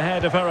step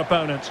ahead of her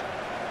opponent.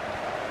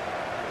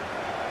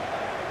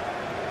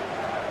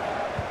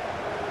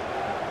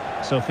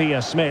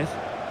 Sophia Smith.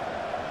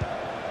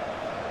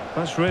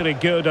 That's really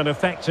good and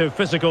effective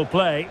physical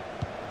play.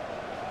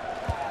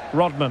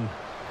 Rodman.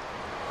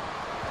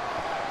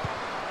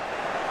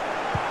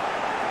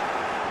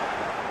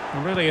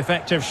 Really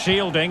effective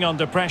shielding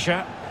under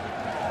pressure.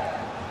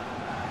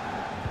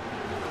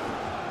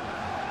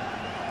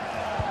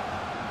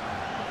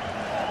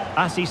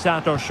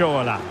 Asisato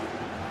Shoala.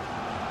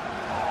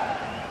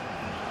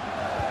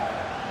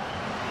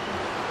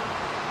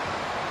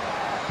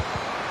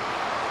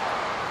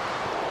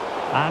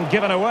 And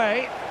given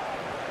away.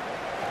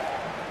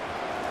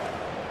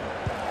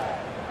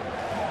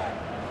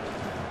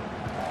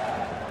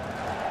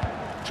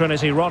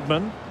 Trinity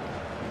Rodman.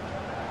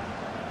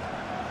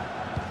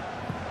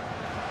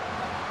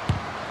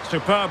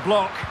 Superb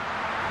block.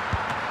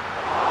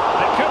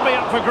 It could be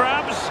up for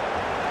grabs.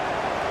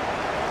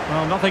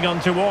 Well, nothing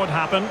untoward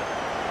happened.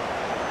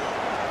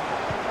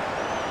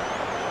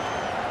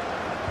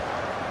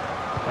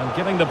 And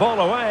giving the ball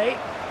away.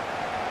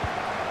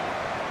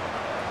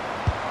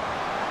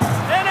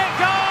 In it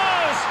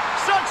goes!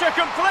 Such a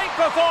complete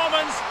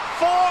performance.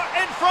 4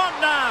 in front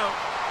now.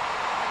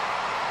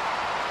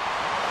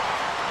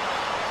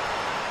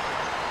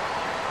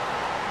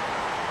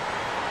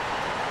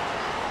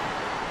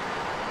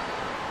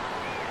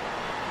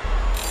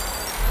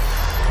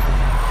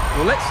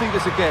 Well, let's see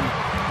this again.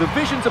 The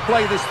vision to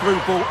play this through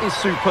ball is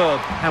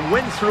superb. And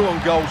when through on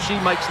goal, she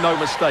makes no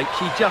mistake.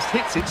 She just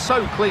hits it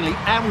so cleanly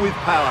and with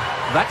power.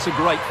 That's a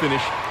great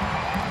finish.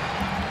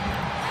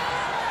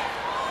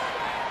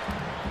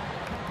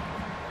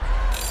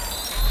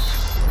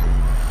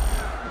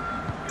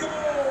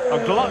 A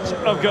glut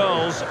of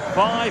goals.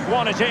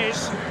 5-1 it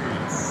is.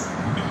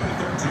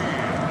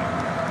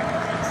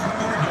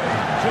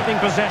 Keeping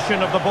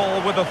possession of the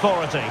ball with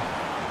authority.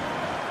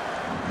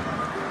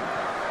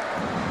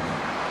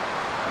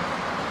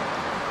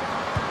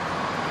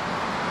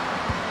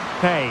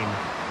 Payne.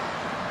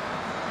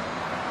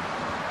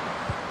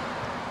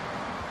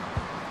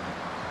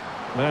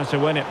 There to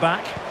win it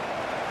back.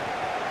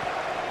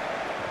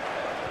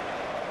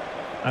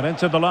 And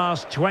into the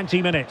last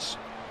 20 minutes.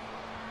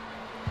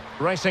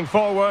 Racing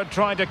forward,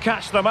 trying to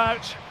catch them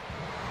out.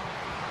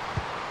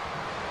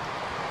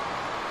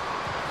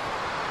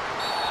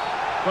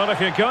 Well, if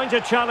you're going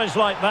to challenge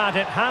like that,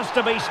 it has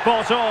to be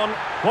spot on.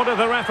 What does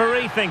the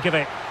referee think of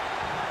it?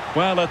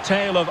 Well, a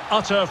tale of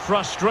utter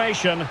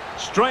frustration,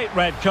 straight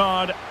red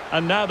card,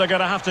 and now they're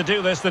going to have to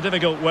do this the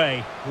difficult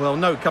way. Well,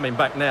 no coming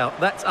back now.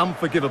 That's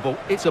unforgivable.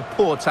 It's a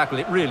poor tackle,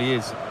 it really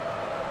is.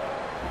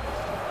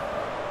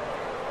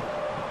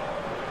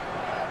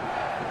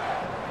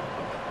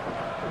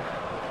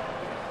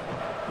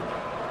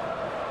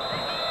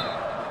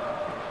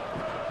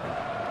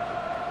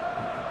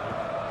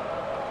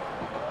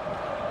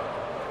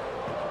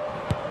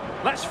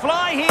 Let's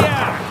fly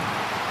here!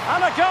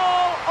 And a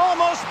goal,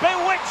 almost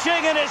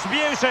bewitching in its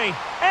beauty.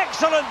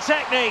 Excellent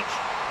technique.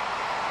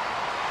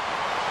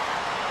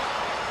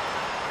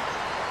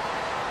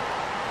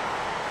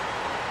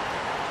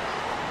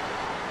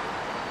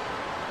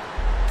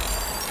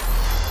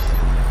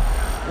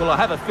 Well, I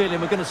have a feeling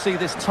we're going to see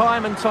this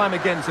time and time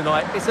again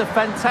tonight. It's a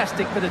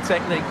fantastic bit of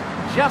technique.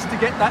 Just to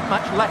get that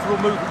much lateral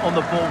movement on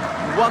the ball.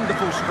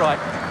 Wonderful strike.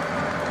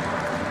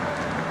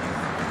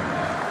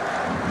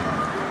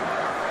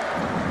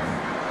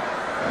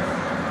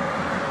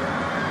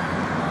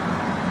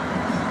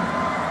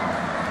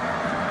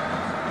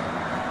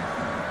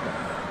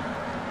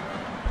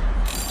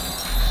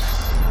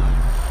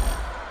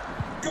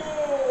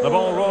 The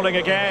ball rolling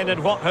again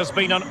in what has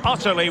been an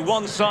utterly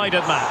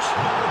one-sided match.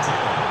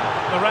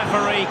 The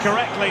referee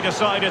correctly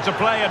decided to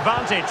play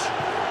advantage.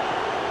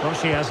 Well,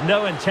 she has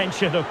no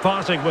intention of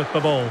parting with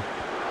the ball.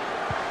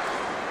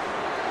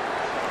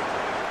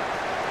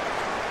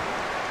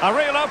 A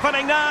real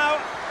opening now.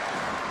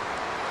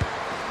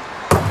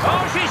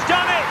 Oh, she's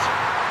done it!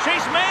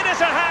 She's made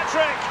it a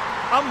hat-trick!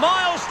 A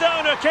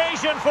milestone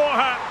occasion for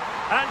her.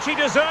 And she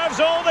deserves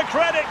all the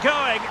credit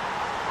going.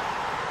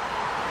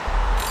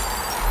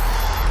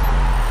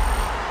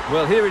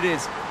 Well, here it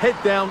is. Head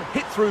down,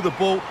 hit through the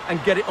ball and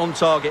get it on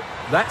target.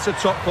 That's a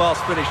top-class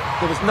finish.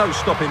 There was no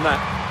stopping that.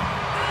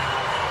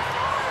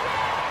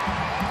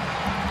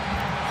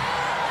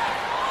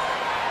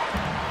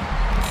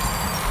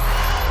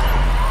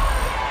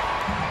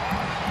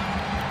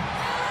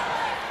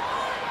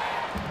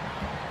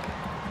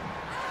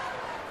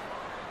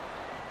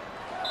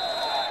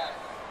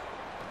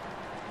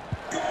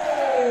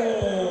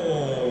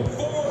 Goal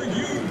for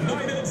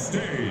United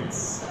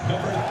States.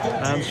 Number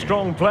 13. And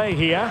strong play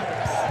here.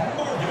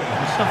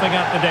 Stuffing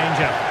out the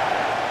danger.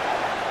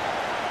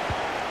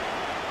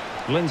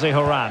 Lindsay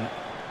Horan.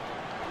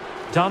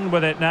 Done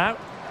with it now.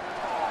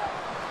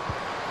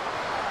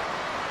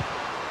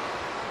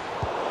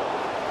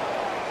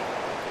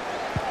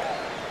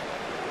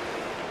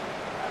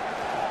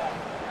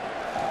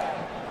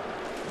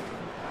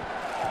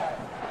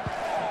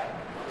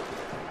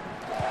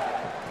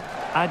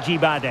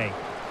 Ajibade.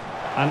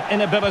 An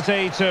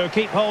inability to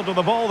keep hold of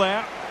the ball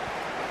there.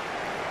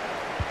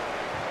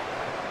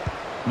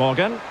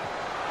 Morgan.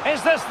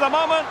 Is this the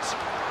moment?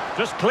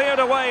 Just cleared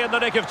away in the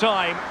nick of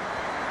time.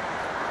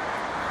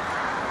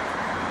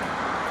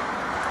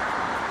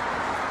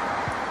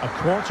 A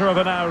quarter of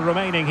an hour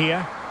remaining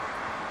here.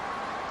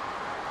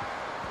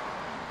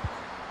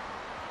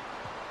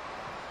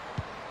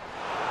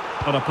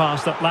 On a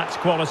pass that lacks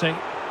quality.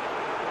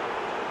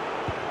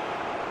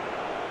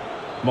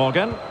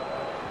 Morgan.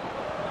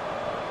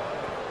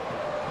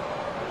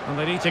 And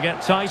they need to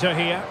get tighter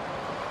here.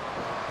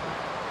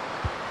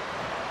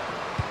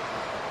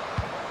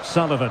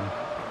 Sullivan.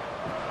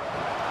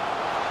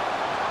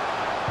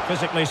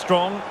 Physically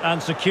strong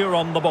and secure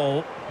on the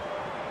ball.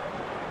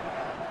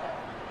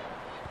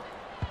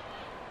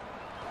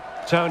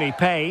 Tony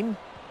Payne.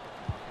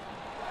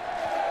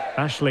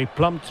 Ashley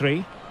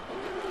Plumtree.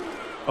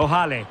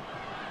 O'Halley.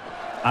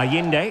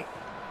 Ayinde.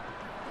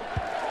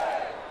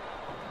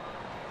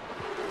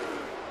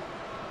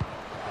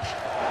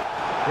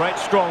 Great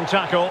strong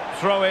tackle,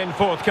 throw in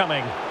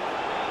forthcoming.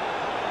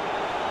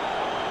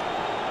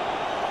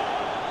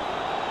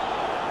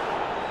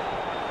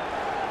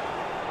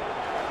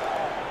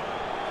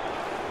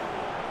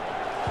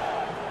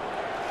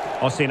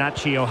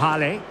 Osinachi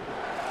O'Halley.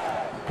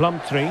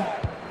 Plumtree.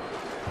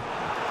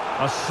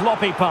 A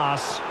sloppy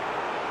pass.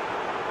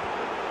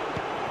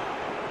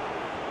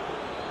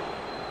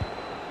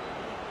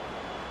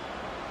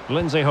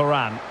 Lindsay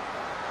Horan.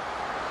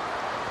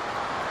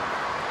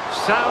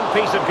 Sound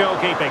piece of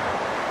goalkeeping.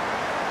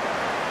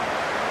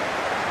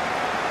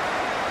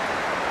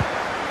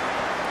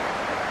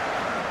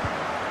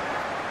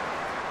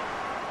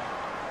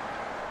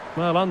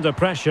 Well, under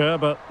pressure,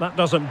 but that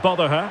doesn't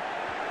bother her.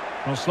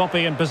 Well,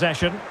 sloppy in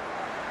possession.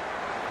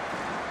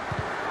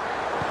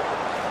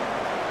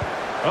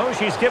 Oh,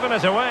 she's given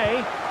it away.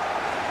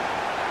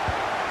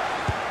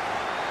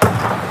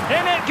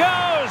 In it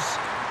goes!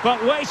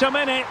 But wait a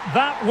minute,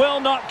 that will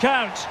not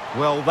count.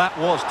 Well, that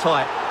was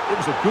tight. It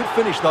was a good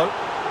finish, though.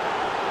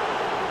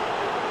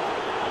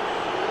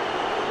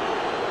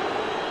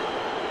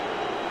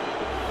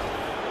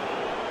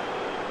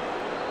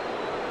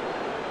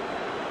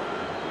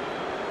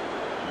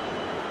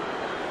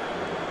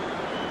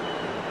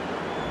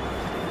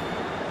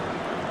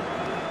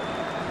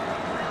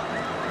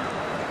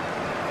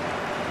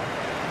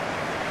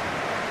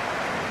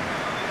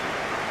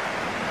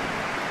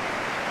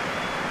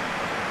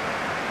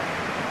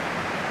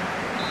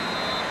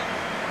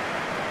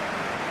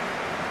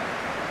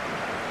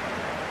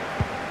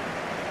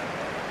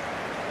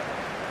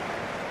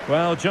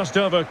 Well, just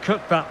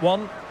overcooked that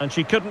one, and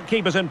she couldn't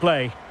keep us in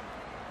play.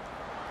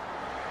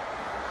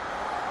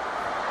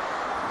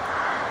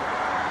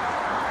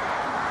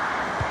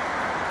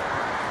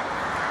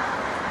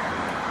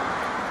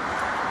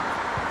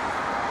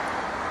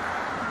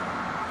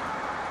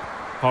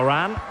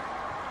 Horan.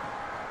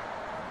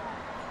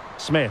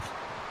 Smith.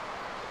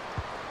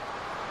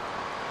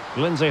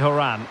 Lindsay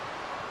Horan.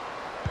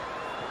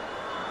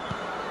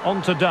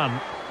 On to Dunn.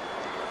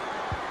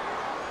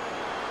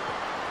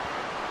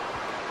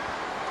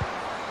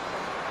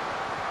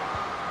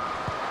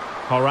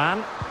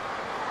 Horan.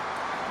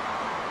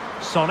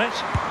 Sonnet.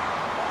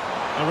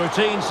 A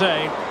routine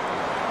save.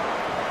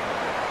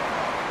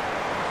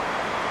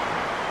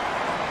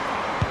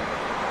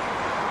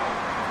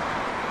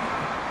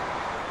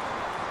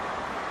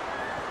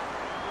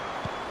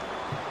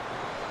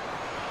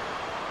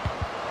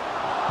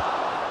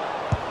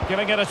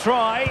 Giving it a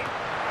try.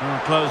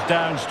 Oh, closed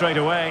down straight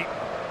away.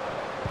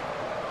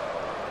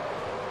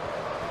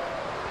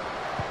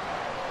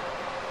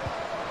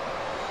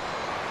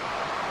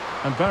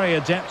 And very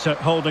adept at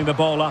holding the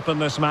ball up in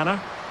this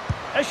manner.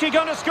 Is she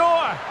going to score?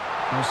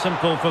 Well,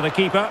 simple for the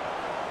keeper.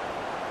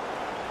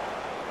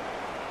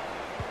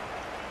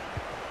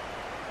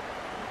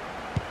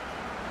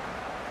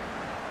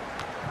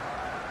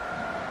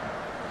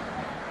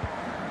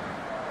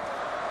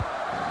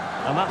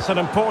 And that's an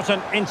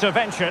important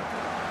intervention.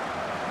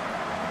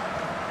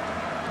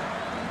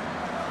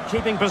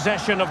 Keeping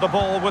possession of the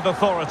ball with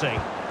authority.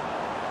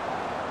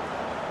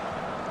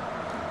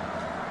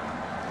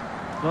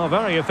 Well,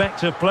 very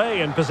effective play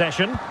in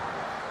possession.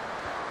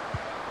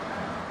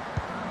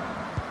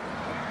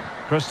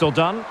 Crystal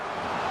Dunn.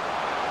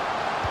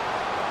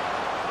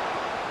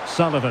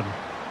 Sullivan.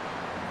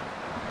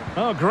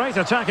 Oh, great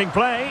attacking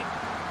play.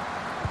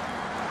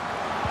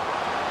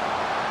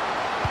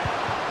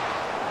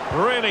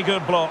 Really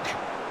good block.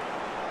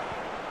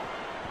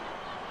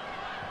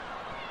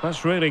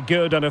 That's really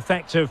good and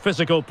effective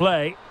physical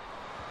play.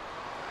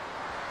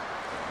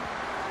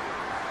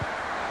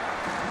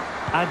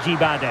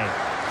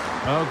 Ajibade.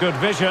 Oh, good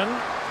vision,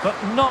 but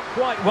not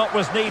quite what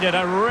was needed.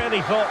 I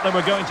really thought they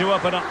were going to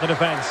open up the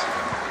defence.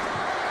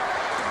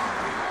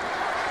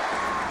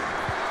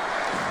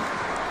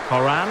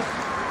 Horan.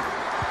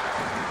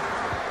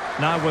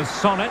 Now with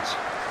Sonnet.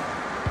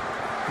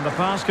 And the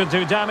pass could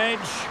do damage.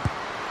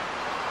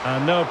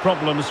 And no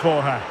problems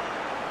for her.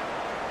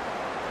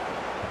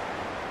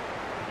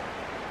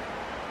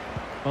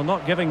 Well,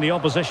 not giving the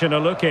opposition a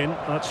look in.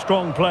 That's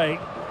strong play.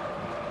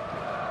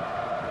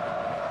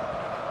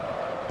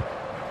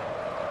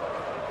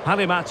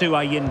 Halimatu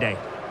Ayinde.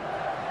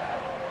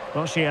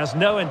 Well, she has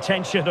no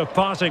intention of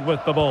parting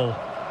with the ball.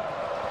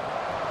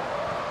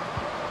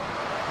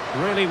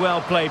 Really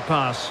well played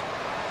pass.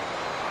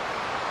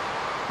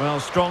 Well,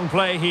 strong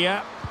play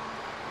here.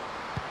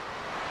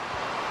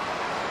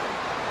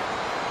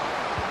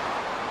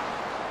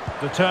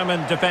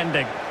 Determined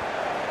defending.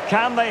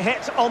 Can they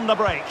hit on the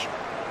break?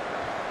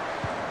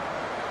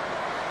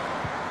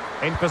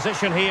 In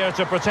position here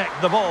to protect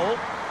the ball.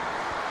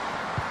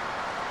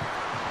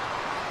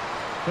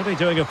 Really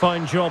doing a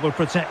fine job of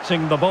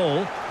protecting the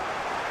ball.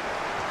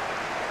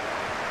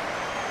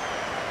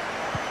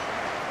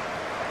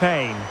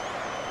 Payne.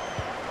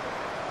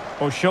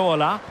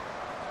 Oshoala.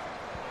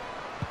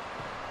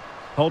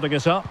 Holding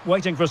us up,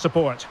 waiting for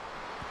support.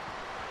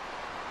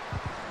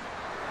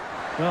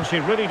 Well, she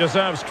really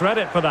deserves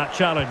credit for that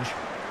challenge.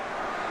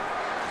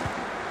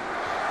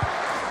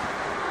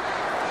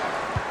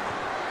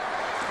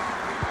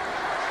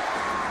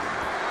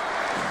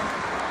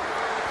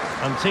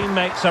 And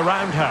teammates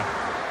around her.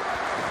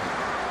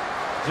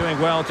 Doing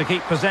well to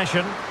keep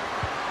possession.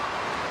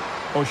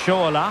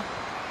 Oshoala.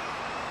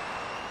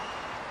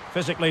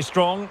 Physically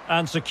strong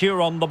and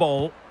secure on the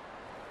ball.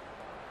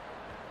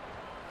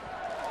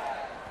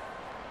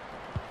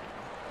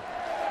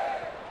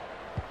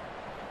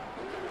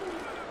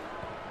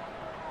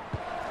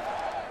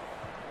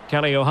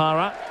 Kelly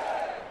O'Hara.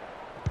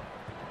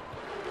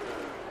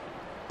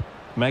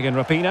 Megan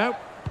Rapinoe.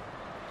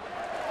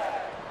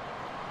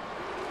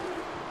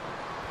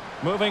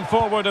 Moving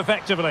forward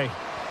effectively.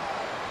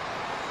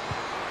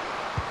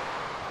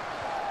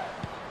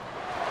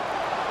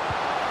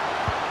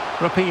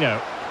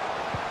 Rapinoe.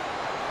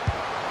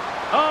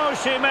 Oh,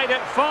 she made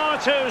it far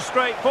too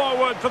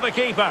straightforward for the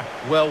keeper.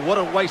 Well, what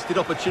a wasted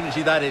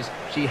opportunity that is.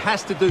 She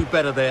has to do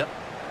better there.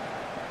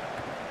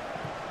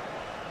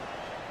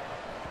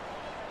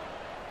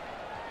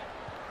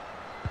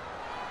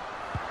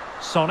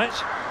 Sonnet.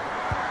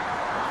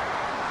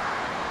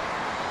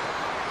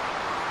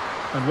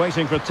 And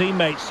waiting for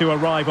teammates to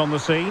arrive on the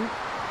scene.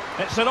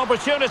 It's an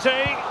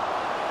opportunity.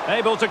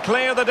 Able to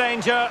clear the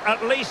danger,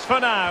 at least for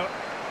now.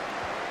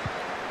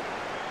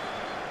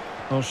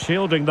 Well,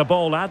 shielding the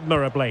ball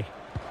admirably.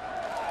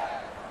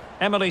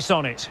 Emily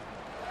Sonnet.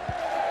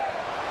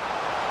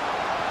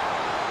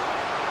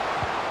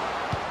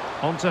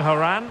 On to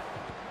Haran.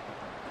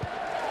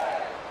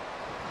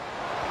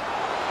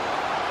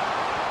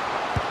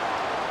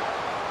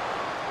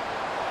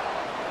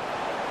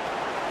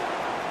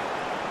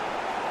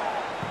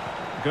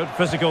 Good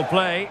physical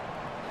play.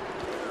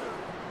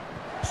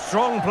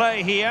 Strong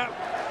play here.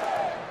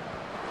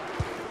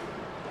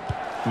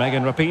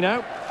 Megan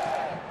Rapinoe.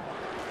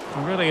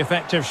 Really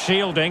effective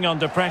shielding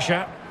under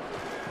pressure.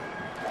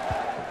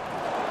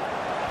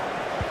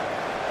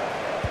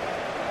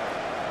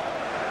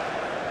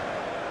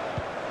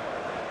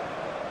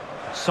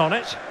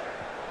 Sonnet.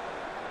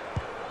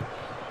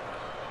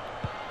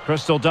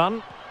 Crystal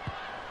Dunn.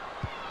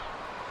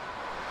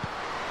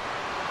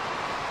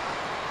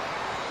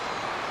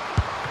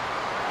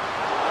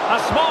 A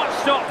smart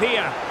stop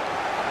here.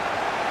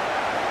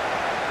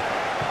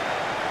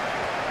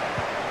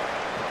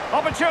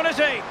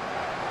 Opportunity.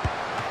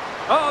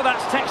 Oh,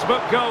 that's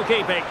textbook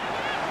goalkeeping.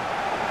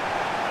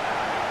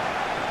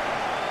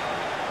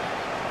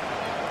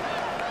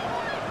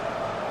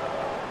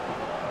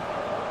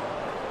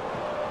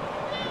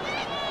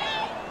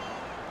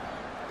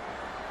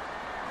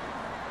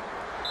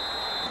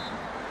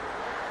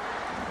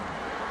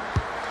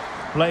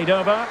 Played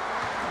over.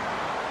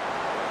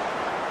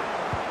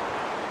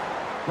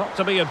 Not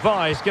to be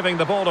advised giving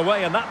the ball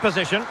away in that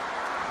position.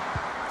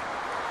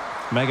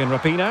 Megan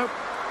Rapinoe.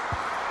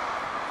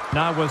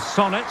 Now with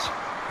Sonnet.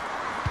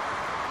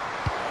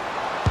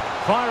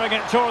 Firing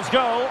it towards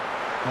goal.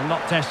 And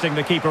not testing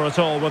the keeper at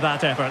all with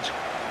that effort.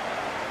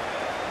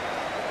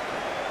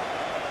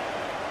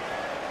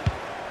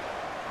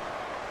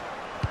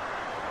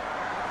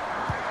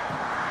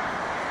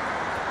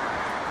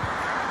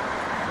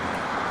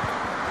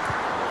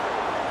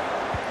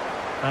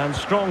 And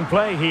strong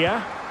play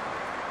here.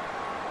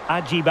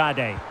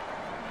 Ajibade.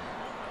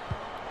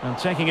 And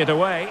taking it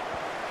away.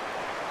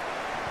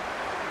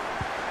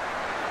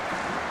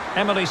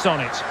 Emily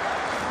Sonnet.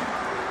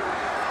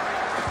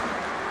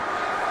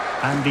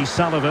 Andy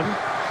Sullivan.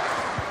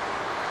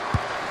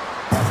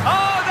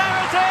 Oh, there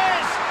it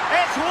is!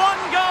 It's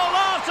one goal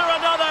after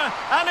another,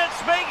 and it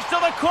speaks to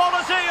the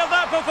quality of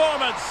their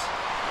performance.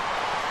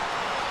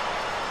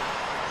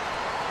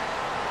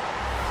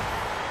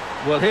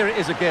 Well, here it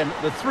is again.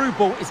 The through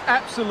ball is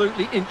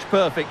absolutely inch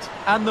perfect,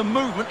 and the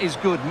movement is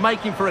good,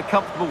 making for a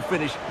comfortable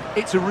finish.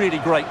 It's a really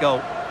great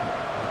goal.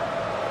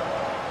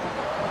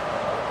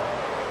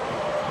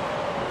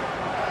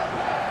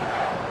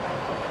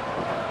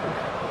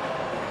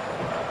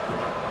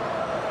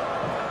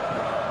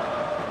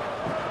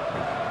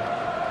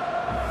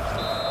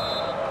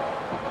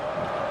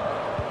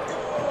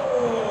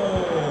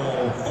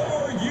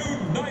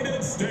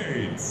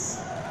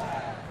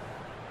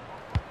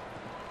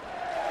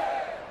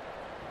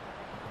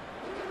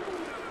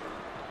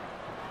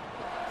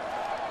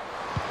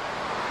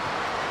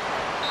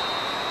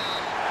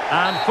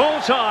 And full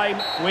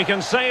time, we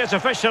can say it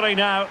officially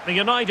now, the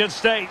United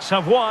States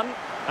have won.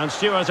 And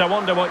Stuart, I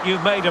wonder what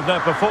you've made of their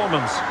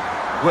performance.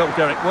 Well,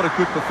 Derek, what a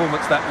good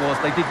performance that was.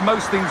 They did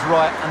most things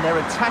right, and their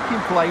attacking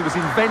play was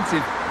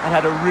inventive and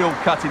had a real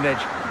cutting edge.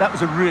 That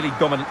was a really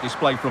dominant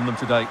display from them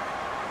today.